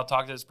 okay, I'll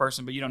talk to this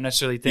person, but you don't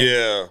necessarily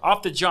think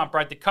off the jump,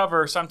 right? The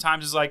cover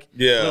sometimes is like a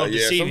little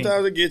deceiving.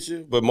 Sometimes it gets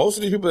you, but most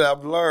of these people that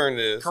I've learned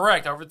is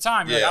correct over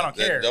time. You're like, I don't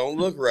care. Don't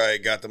look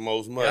right, got the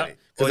most money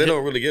because they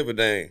don't really give a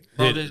damn.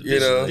 Bro,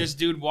 this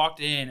dude walked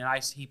in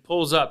and he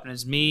pulls up and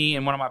it's me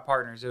and one of my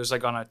partners. It was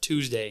like on a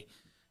Tuesday.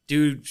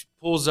 Dude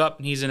pulls up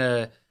and he's in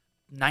a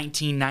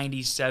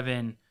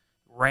 1997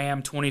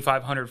 Ram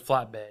 2500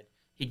 flatbed.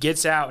 He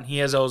gets out and he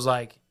has those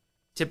like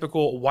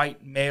typical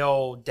white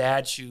male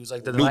dad shoes,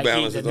 like the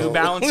New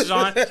Balances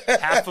on.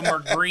 Half of them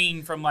are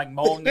green from like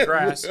mowing the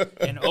grass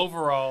and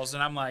overalls.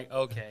 And I'm like,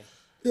 okay,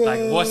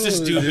 like what's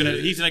this dude gonna?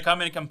 He's gonna come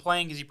in and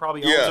complain because he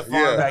probably owns a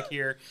farm back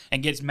here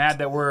and gets mad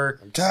that we're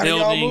building.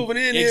 Y'all moving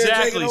in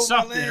exactly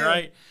something,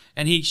 right?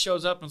 And he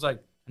shows up and is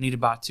like, I need to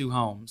buy 2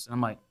 homes, and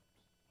I'm like,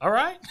 all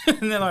right.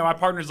 And then like my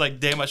partner's like,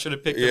 damn, I should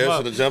have picked him up.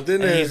 Should have jumped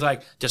in and there. He's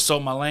like, just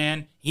sold my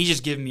land. He's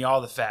just giving me all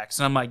the facts.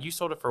 And I'm like, you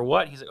sold it for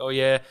what? He's like, oh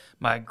yeah,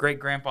 my great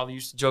grandfather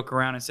used to joke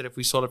around and said if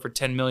we sold it for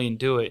 $10 million,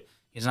 do it.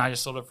 He's like, I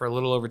just sold it for a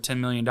little over $10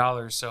 million.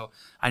 So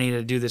I need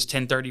to do this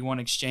 1031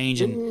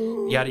 exchange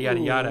and yada, yada,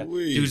 yada.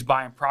 Dude's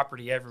buying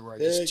property everywhere.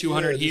 Just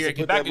 200 here.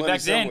 Back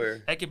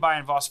then, they could buy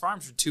in Voss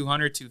Farms for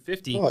 200,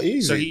 250. Oh,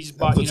 easy. So he just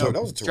bought, that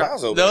was a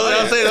terrazzo. No,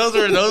 I was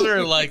saying those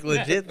are like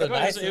legit.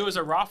 It was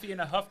a Rafi and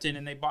a Houghton,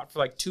 and they bought for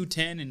like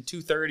 210 and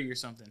 230 or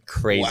something.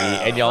 Crazy. Wow.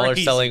 And y'all are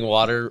selling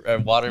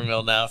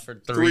watermill now for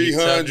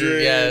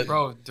 300. Yeah,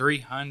 bro,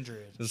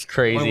 300. It's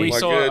crazy.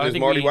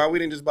 Marty, why we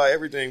didn't just buy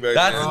everything back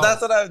then?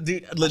 That's what I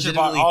do. Legitimately,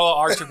 bought all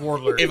Arctic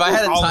Warbler. If I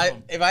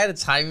had a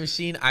time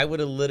machine, I would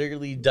have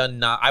literally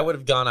I would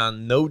have gone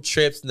on no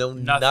trips,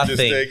 nothing. Just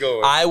stay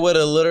going. I would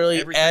have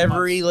literally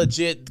every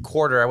legit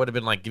quarter, I would have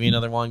been like, give me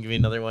another one, give me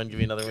another one, give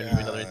me another one, give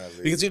me another one.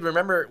 Because dude,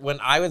 remember when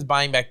I was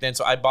buying back then?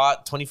 So I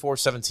bought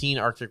 2417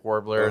 Arctic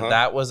Warbler.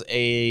 That was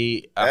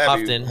a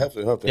Houghton.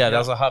 Yeah, that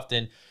was a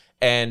Houghton.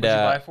 And what'd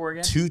you buy for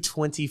again?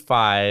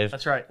 $225.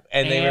 That's right.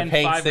 And they were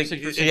paying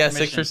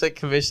 6%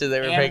 commission.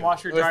 They were paying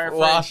washer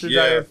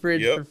dryer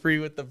fridge for free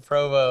with the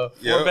promo.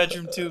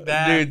 4-bedroom,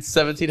 2-bath. Dude,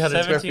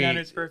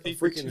 1,700 square feet.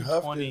 Freaking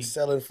Houghton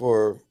selling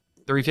for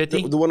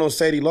 $350. The one on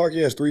Sadie Lark,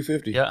 it's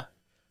 $350. Yeah.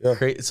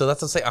 So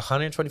that's, let's say,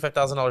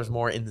 $125,000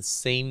 more in the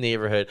same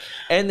neighborhood,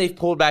 and they've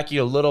pulled back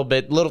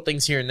little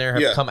things here and there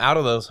have come out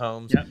of those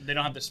homes. Yep, they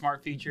don't have the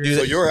smart features.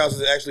 So your house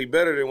is actually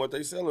better than what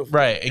they selling for.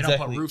 Right, they exactly.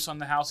 don't put roofs on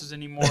the houses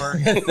anymore.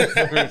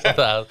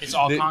 It's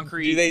all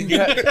concrete.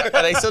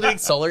 Are they still doing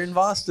solar in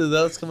Voss? Do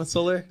those come with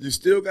solar? You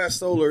still got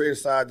solar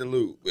inside the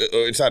loop,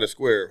 inside the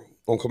square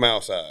on Kamal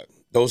side.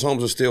 Those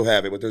homes will still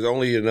have it, but there's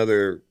only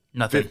another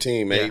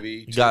 15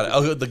 maybe. You got it.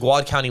 Oh, the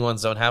Guad County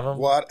ones don't have them?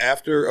 Guad,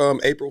 after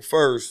April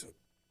 1st,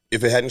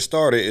 if it hadn't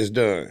started, it's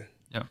done.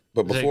 Yeah.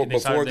 But before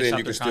then,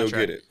 you can still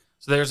get it.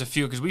 So there's a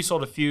few, because we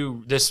sold a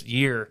few this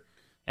year,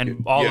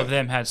 and all of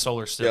them had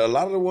solar still. Yeah, a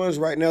lot of the ones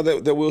right now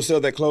that we'll sell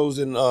that close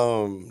in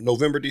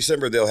November,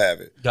 December, they'll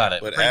have it. Got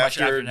it. But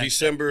after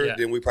December,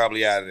 then we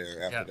probably out of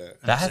there after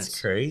that. That's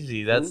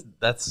crazy.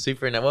 That's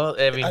super. Well,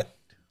 I mean...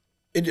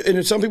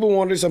 And some people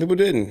wanted it, some people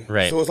didn't.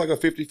 Right. So it's like a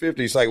 50-50.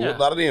 It's like a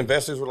lot of the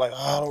investors were like,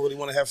 I don't really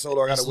want to have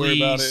solar. I got to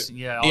worry about it.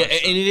 Yeah, and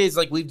it is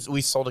like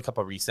we sold a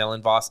couple of resale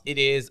in Voss. It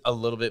is a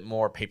little bit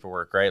more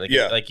paperwork, right?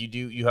 Like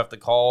you have to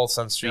call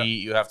Sun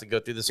Street. You have to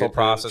go through this whole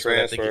process.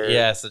 Transfer.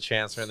 The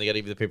transfer, and they got to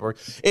give you the paperwork.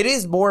 It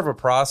is more of a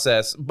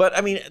process. But I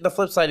mean, the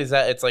flip side is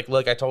that it's like,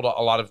 look, I told a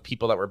lot of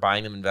people that were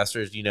buying them,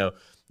 investors,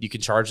 you can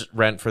charge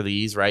rent for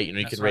these, right?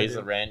 You can raise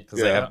the rent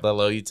because they have the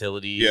low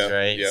utilities,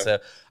 right? Yeah. So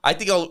I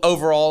think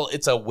overall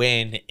it's a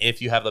win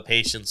if you have the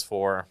patience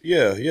for.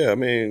 Yeah. I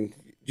mean,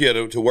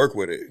 to work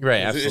with it,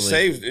 right?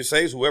 Absolutely. It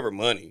saves whoever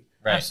money,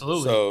 right?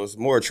 Absolutely. So it's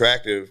more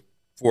attractive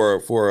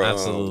for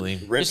absolutely.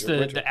 Just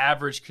the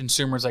average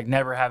consumers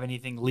never have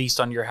anything leased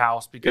on your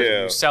house because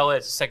when you sell it,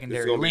 it's a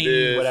secondary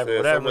lien,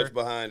 whatever. So much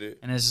behind it,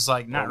 and it's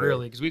just not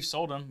really, because we've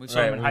sold them. We've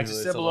sold them in Heights of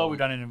Cibolo. We've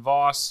done it in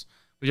Voss.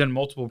 We've done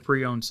multiple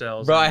pre-owned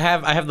sales. Bro, I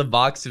have the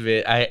box of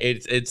it.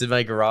 It's in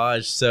my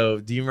garage. So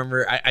do you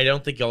remember? I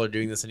don't think y'all are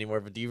doing this anymore,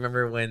 but do you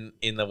remember when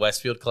in the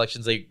Westfield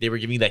collections they were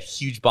giving that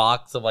huge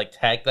box of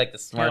tech, like the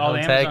smart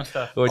home tech,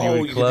 when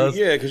you would close?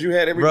 Because you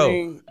had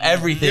everything. Bro,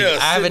 everything. Yeah,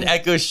 I have an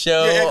Echo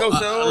Show.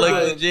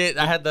 Legit.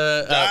 I had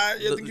I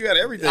think you had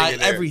everything.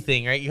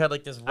 Everything, right? You had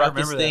this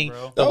ruckus thing,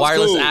 the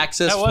wireless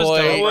access point.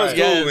 That was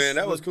cool, man.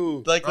 That was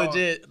cool.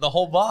 Legit, the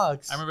whole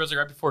box. I remember it was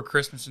right before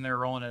Christmas and they were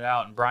rolling it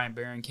out, and Brian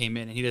Barron came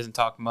in, and he doesn't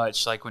talk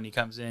much when he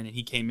comes in, and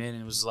he came in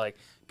and was like,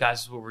 guys,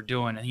 this is what we're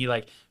doing, and he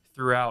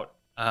threw out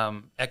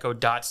Echo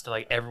Dots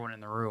to everyone in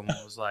the room, and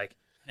was like,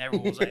 and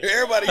everyone was like,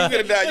 everybody, you could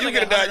have died, you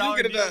could have died, you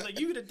could have died. I was like,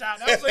 you could have died.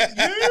 I was like,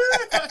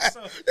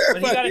 yeah.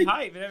 But he got it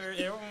hype, and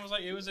everyone was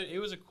like, it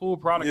was a cool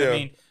product. I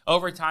mean,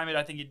 over time,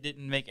 I think it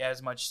didn't make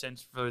as much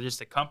sense for just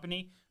the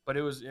company. But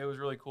it was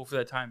really cool for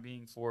that time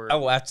being for.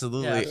 Oh,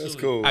 absolutely. Yeah, that's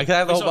cool. I could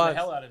have the whole box. The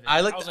hell out of it.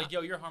 I was like,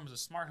 yo, your home is a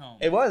smart home.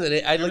 It was.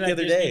 I looked the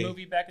other day.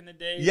 Movie back in the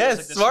day.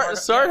 Yes, smart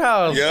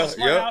house. Yeah,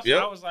 smart house.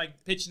 I was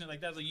pitching it like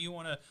that. I was like, you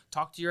want to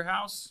talk to your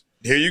house?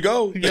 Here you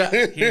go. Yeah,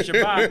 here's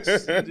your box,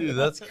 dude.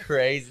 That's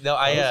crazy. No,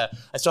 I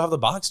still have the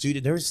box, dude.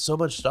 And there was so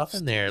much stuff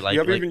in there. You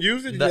ever even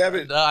used it? Did you have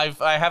it? No,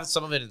 I have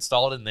some of it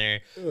installed in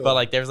there,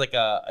 but there's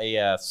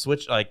a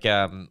switch,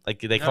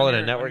 they call it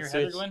a network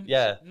switch.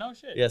 Yeah. No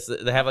shit. Yes,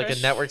 they have a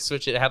network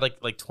switch. It had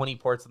like 20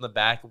 ports on the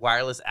back,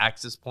 wireless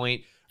access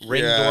point.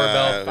 Ring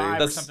doorbell,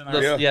 5 or something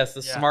like that. Yes,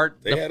 the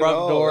smart, the front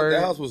door. The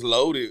house was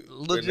loaded.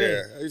 Legit. In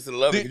there. I used to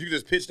love it because you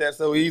just pitch that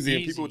so easy,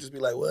 and people would just be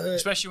like, "What?"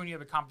 Especially when you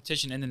have a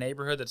competition in the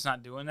neighborhood that's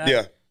not doing that.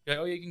 Yeah. You're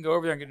like, you can go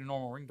over there and get a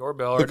normal Ring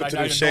doorbell. Hook up to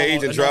the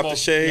shades and drop the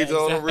shades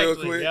on them real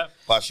quick. Yep.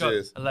 Watch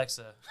this.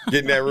 Alexa.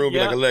 Get in that room and be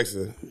like,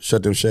 Alexa,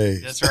 shut them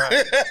shades. That's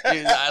right.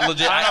 Dude, I don't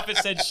know if it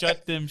said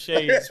shut them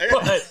shades,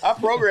 but I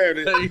programmed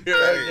it.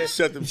 Hey,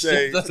 shut them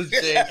shades.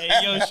 Hey,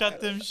 yo, shut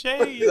them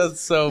shades.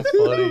 That's so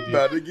funny, dude.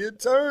 About to get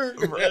turned.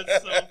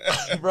 That's so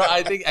funny. Bro,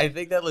 I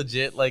think that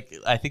legit, I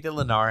think that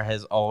Lennar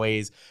has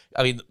always,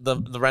 I mean,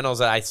 the rentals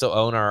that I still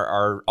own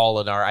are all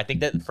Lennar. I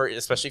think that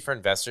especially for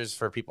investors,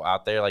 for people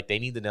out there, they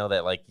need to know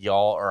that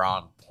y'all are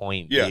on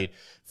point, dude.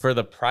 For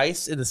the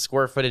price and the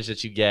square footage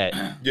that you get,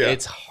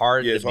 it's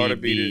hard to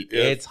beat it.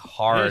 It's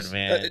hard,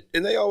 man.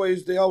 And they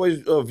always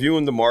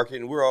viewing the market,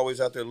 and we're always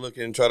out there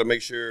looking, try to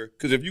make sure,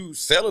 because if you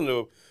selling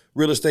the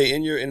real estate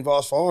in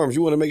Voss Farms,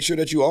 you want to make sure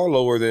that you are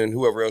lower than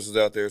whoever else is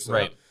out there. So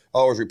I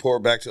always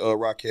report back to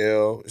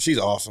Raquel. She's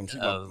awesome. She's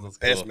the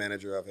best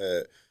manager I've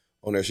had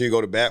on there. She'll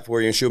go to bat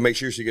for you, and she'll make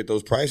sure she get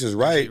those prices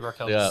right.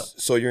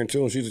 So you're in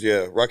tune. She's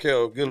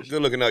Raquel, good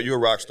looking out. You're a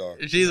rock star.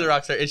 She's a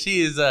rock star, and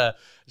she is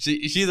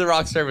she's a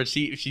rock star, but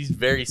she's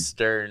very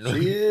stern.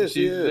 She is.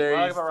 She's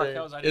very stern.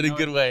 Raquel, in a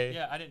good way.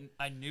 Yeah,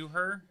 I knew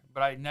her,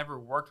 but I never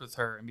worked with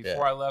her. And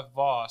before I left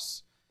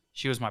Voss,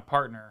 she was my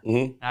partner,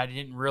 and I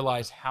didn't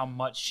realize how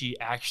much she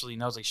actually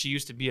knows. Like, she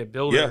used to be a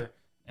builder,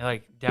 and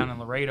like down in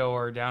Laredo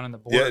or down in the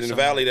border, in the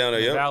valley down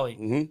there, in the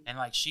valley, and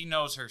like she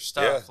knows her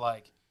stuff,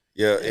 like.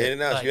 Yeah, and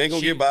out. Like, you ain't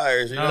gonna get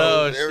buyers. You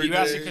you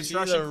ask a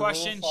construction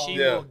question, she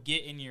will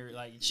get in your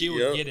she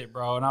will get it,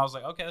 bro. And I was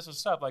like, okay, that's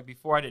what's up. Like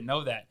before, I didn't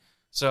know that.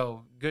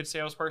 So good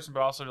salesperson, but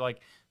also like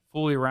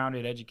fully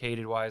rounded,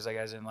 educated wise, like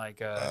as in like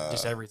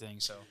just everything.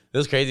 So it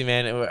was crazy,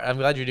 man. I'm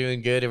glad you're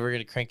doing good, and we're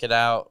gonna crank it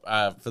out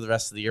for the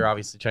rest of the year.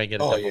 Obviously, try and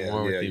get a couple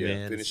more with you,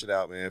 man. Finish it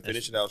out, man.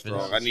 Finish it out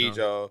strong. I need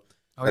y'all.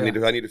 I need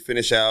to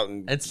finish out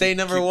and stay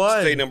number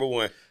one. Stay number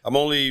one. I'm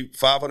only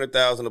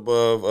 500,000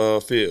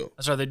 above Phil.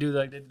 That's right. They do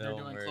they're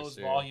doing closed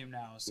volume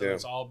now, so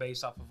it's all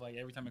based off of like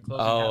every time it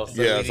closes. Oh,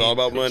 so it's all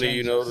about money,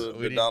 you know,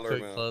 the dollar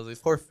amount.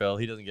 Closings. Poor Phil,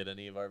 he doesn't get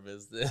any of our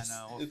business. I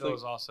know. Well,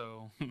 Phil's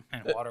also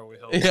water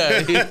wheel.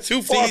 Yeah,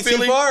 too far,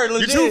 Philly.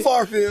 You're too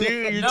far, Phil.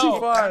 You're too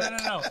far.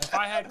 No. If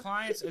I had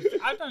clients,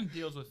 I've done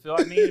deals with Phil.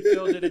 I mean,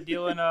 Phil did a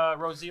deal in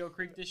Rosillo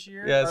Creek this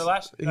year, or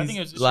last. I think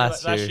it was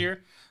last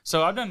year.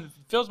 So I've done.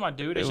 Phil's my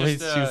dude. It's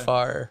just too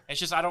far. It's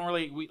just I don't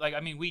really.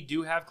 We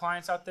do have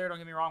clients out there. Don't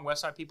get me wrong.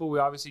 Westside people. We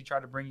obviously try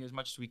to bring you as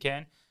much as we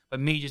can. But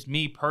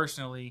me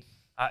personally,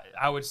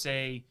 I would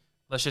say,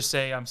 let's just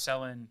say I'm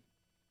selling,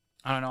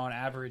 I don't know, on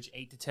average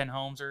 8 to 10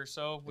 homes or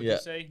so. Would you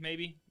say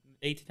maybe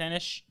 8 to 10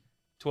 ish,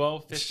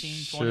 12,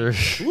 15,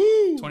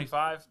 20,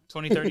 25,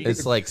 20, 30.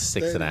 It's like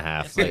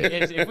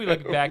 6.5. If we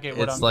look back at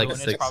what I'm doing,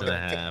 it's like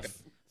 6.5.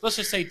 Let's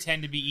just say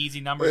 10 to be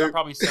easy numbers. I'm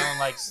probably selling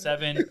like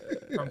 7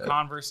 from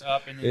Converse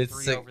up and then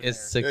 3 over there.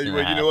 It's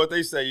 6.5. You know what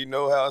they say. You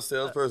know how a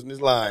salesperson is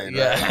lying.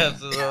 Yeah, right?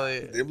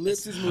 absolutely. Them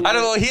lips is moving. I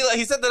don't know.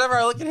 He said the number.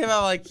 I look at him.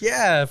 I'm like,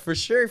 yeah, for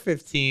sure,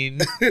 15.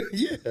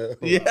 Yeah.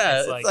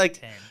 It's like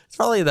 10. It's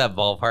probably that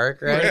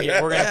ballpark,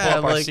 right? We're gonna pull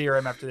up our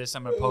CRM after this.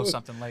 I'm gonna post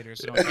something later.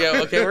 So don't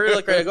okay. We're gonna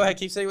look right. Go ahead.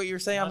 Keep saying what you were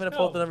saying. I'm gonna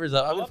pull up the numbers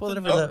up. I'm gonna pull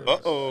the numbers up.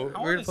 We're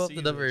gonna pull up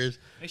the numbers.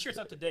 Make sure it's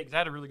up to date because I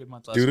had a really good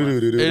month last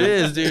month. It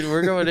is, dude.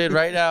 We're going in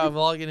right now. I'm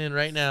logging in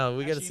right now.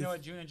 We gotta see. You know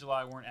what? June and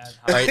July weren't as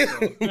high.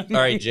 All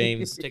right,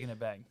 James. Taking it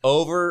back.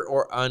 Over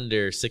or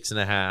under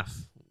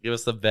 6.5? Give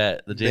us the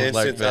bet. The James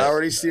Lark bet. I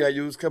already see how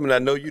you was coming. I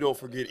know you don't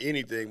forget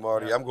anything,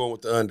 Marty. I'm going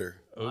with the under.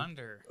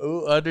 Under.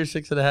 Oh, under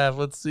 6.5.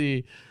 Let's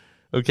see.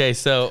 Okay,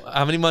 so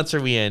how many months are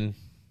we in?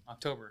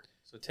 October.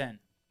 So 10.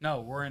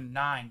 No, we're in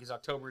 9 because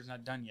October is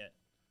not done yet.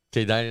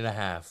 Okay,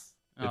 9.5.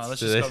 Oh,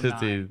 let's just go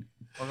 9.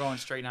 We're going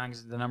straight 9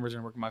 because the numbers are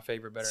going to work in my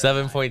favor better.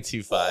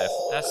 7.25.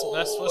 That's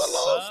what's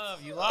up.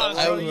 You lost.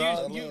 I was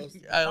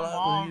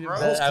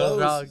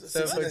wrong.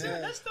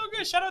 That's still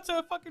good. Shout out to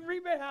a fucking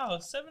rebate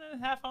house.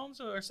 7.5 homes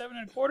or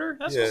 7.25.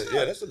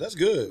 That's that's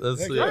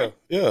good.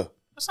 Yeah.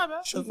 That's not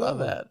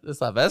bad. That's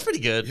not bad. That's pretty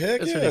good.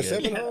 That's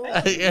pretty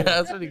good. Yeah,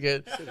 that's pretty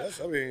good.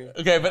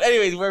 Okay, but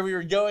anyways, where we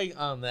were going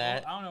on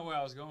that. I don't know where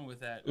I was going with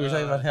that. We were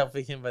talking about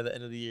helping him by the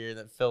end of the year, and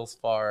that Phil's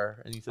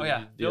far. And you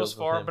said Phil's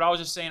far. But I was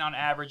just saying, on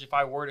average, if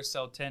I were to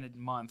sell 10 a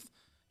month,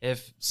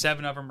 if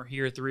 7 of them are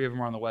here, 3 of them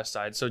are on the west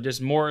side. So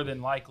just more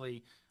than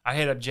likely, I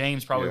hit up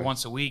James probably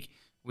once a week.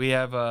 We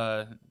have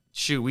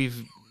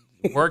we've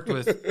worked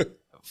with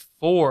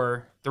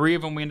 4. 3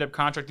 of them we ended up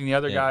contracting. The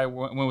other guy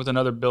went with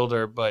another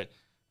builder, but.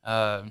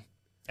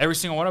 Every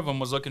single one of them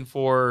was looking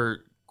for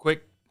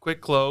quick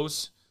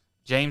close.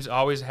 James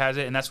always has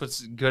it, and that's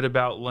what's good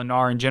about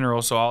Lennar in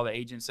general. So all the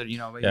agents that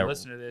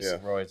listen to this,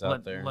 we're always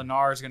out there.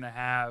 Lennar is going to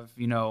have,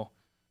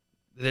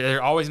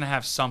 they're always going to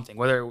have something,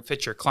 whether it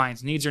fits your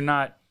client's needs or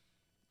not.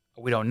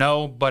 We don't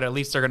know, but at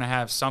least they're going to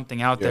have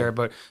something out there.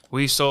 But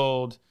we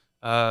sold.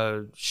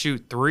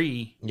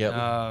 3.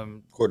 Yeah.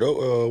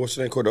 Cordova. What's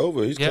the name?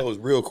 Cordova. He's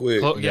closed real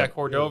quick.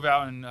 Cordova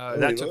out, and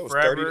that took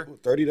forever.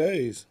 30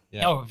 days.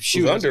 Yeah. Oh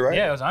shoot! It was under, right?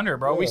 Yeah, it was under,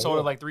 bro. We sold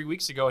it like 3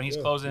 weeks ago, and he's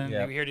closing.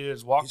 Yeah. We here to do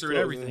his walkthrough and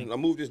everything. I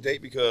moved this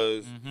date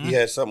because he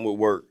had something with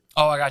work.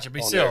 Oh, I got you.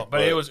 But still,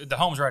 it was the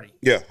home's ready.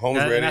 Yeah, home's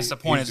ready. And that's the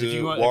point. Is if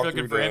you're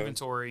looking for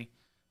inventory,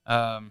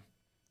 y'all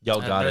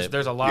got it.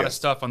 There's a lot of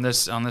stuff on this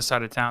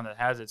side of town that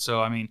has it.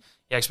 So I mean.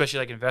 Yeah, especially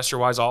like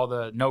investor-wise, all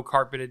the no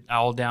carpeted,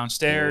 all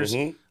downstairs.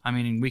 I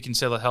mean, we can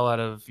sell the hell out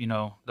of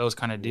those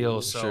kind of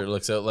deals. So. Sure,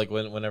 looks so like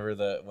whenever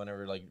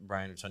like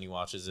Brian or Tony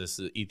watches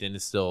this, Ethan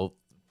is still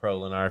pro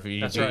Lennar. If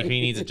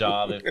he needs a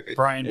job,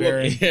 Brian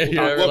Barry,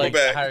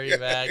 hire you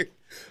back.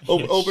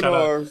 Open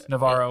arms,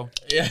 Navarro.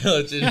 Yeah,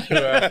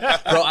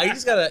 bro. I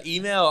just got an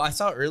email I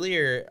saw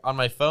earlier on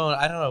my phone.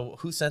 I don't know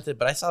who sent it,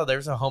 but I saw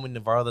there's a home in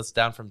Navarro that's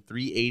down from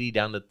 380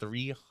 down to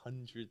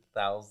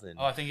 300,000.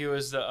 Oh, I think it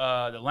was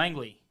the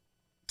Langley.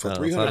 For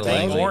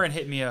 300,000. Warren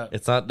hit me up.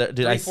 It's not that,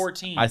 dude.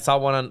 314. I saw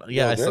one on.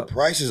 Yeah, their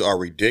prices are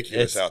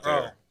ridiculous out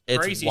there. It's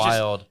crazy.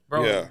 wild,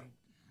 bro. Yeah.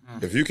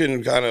 If you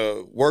can kind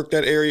of work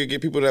that area, get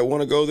people that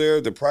want to go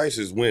there, the price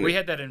is winning. We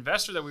had that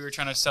investor that we were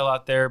trying to sell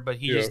out there, but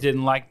he just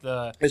didn't like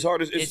the. It's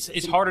hard.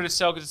 It's harder to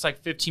sell because it's like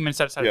 15 minutes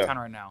outside of town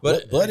right now.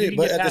 But at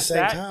the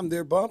same time,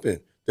 they're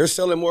bumping. they're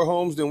selling more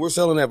homes than we're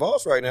selling at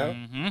Voss right now.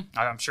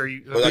 I'm sure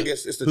you. But I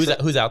guess it's the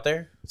who's out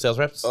there? Sales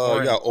reps?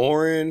 You got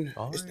Oren.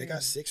 They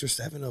got 6 or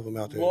 7 of them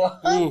out there.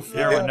 Oof,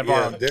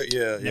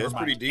 it's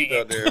pretty deep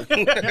out there.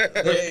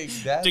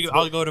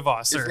 I'll go to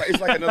Voss, sir. It's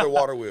like another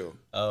water wheel.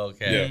 Oh,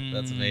 okay.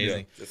 That's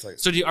amazing.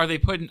 So are they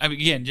putting, I mean,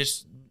 again,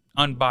 just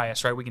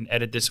unbiased, right? We can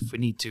edit this if we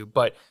need to,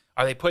 but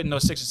are they putting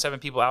those 6 or 7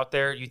 people out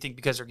there, you think,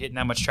 because they're getting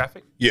that much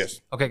traffic?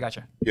 Yes. Okay,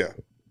 gotcha. Yeah.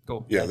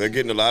 Cool. Yeah, they're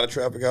getting a lot of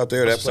traffic out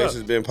there. That place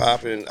has been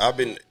popping. I've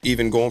been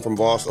even going from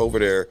Voss over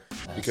there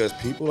because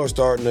people are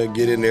starting to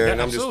get in there,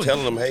 and I'm just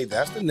telling them, hey,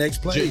 that's the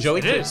next place.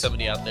 Joey took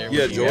somebody out there.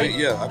 Yeah, Joey.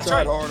 Yeah, I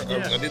tried hard.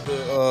 I did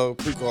the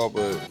pre-call,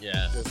 but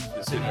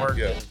just didn't work.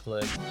 Didn't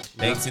click.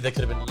 Dang, see, that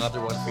could have been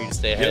another one for you to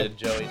stay ahead. And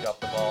Joey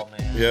dropped the ball,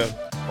 man. Yeah.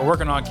 We're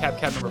working on cap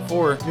number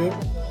 4. Yeah.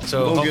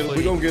 So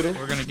we're gonna get him.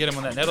 We're gonna get him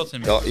on that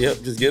Nettleton.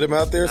 Just get him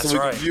out there so we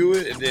can view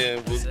it, and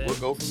then we'll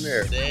go from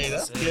there. Hey,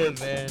 that's good,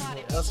 man.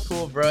 That's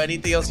cool, bro.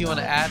 Anything else you want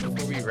to add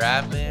before we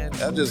wrap, man?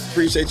 I just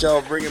appreciate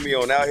y'all bringing me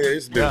on out here.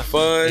 It's been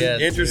fun,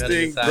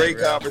 interesting, great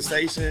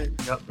conversation.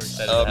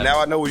 Now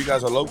I know where you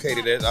guys are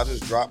located at. I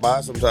just drop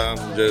by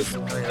sometimes and just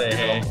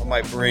I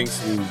might bring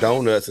some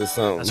donuts or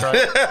something. That's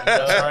right.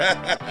 That's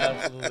right.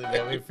 Absolutely,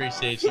 man. We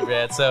appreciate you,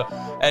 man. So,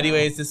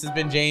 anyways, this has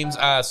been James.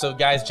 So,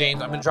 guys,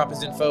 James, I'm gonna drop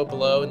his info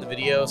below in the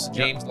video. So,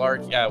 James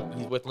Lark,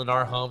 he's with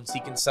Lennar Homes. He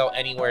can sell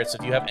anywhere. So,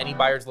 if you have any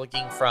buyers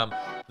looking from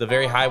the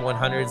very high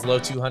 100s, low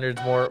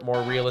 200s,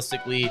 more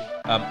realistically,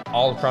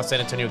 all across San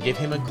Antonio, give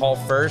him a call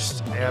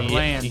first. They have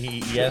land.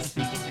 He can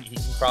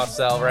cross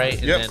sell,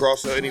 right? And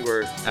cross sell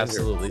anywhere.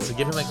 Absolutely. So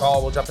give him a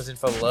call. We'll drop his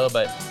info below.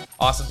 But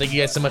awesome. Thank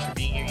you guys so much for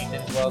being here, Ethan,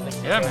 as well. Thank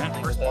you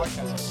man. First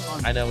podcast was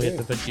fun. I know we have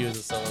to put you as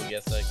a solo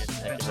guest so I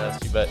can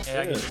ask you. But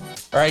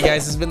all right,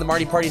 guys, this has been the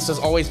Marty Party. So as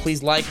always,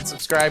 please like and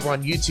subscribe. We're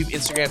on YouTube,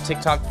 Instagram,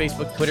 TikTok,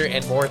 Facebook, Twitter,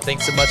 and more.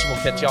 Thanks so much, and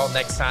we'll catch y'all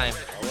next time.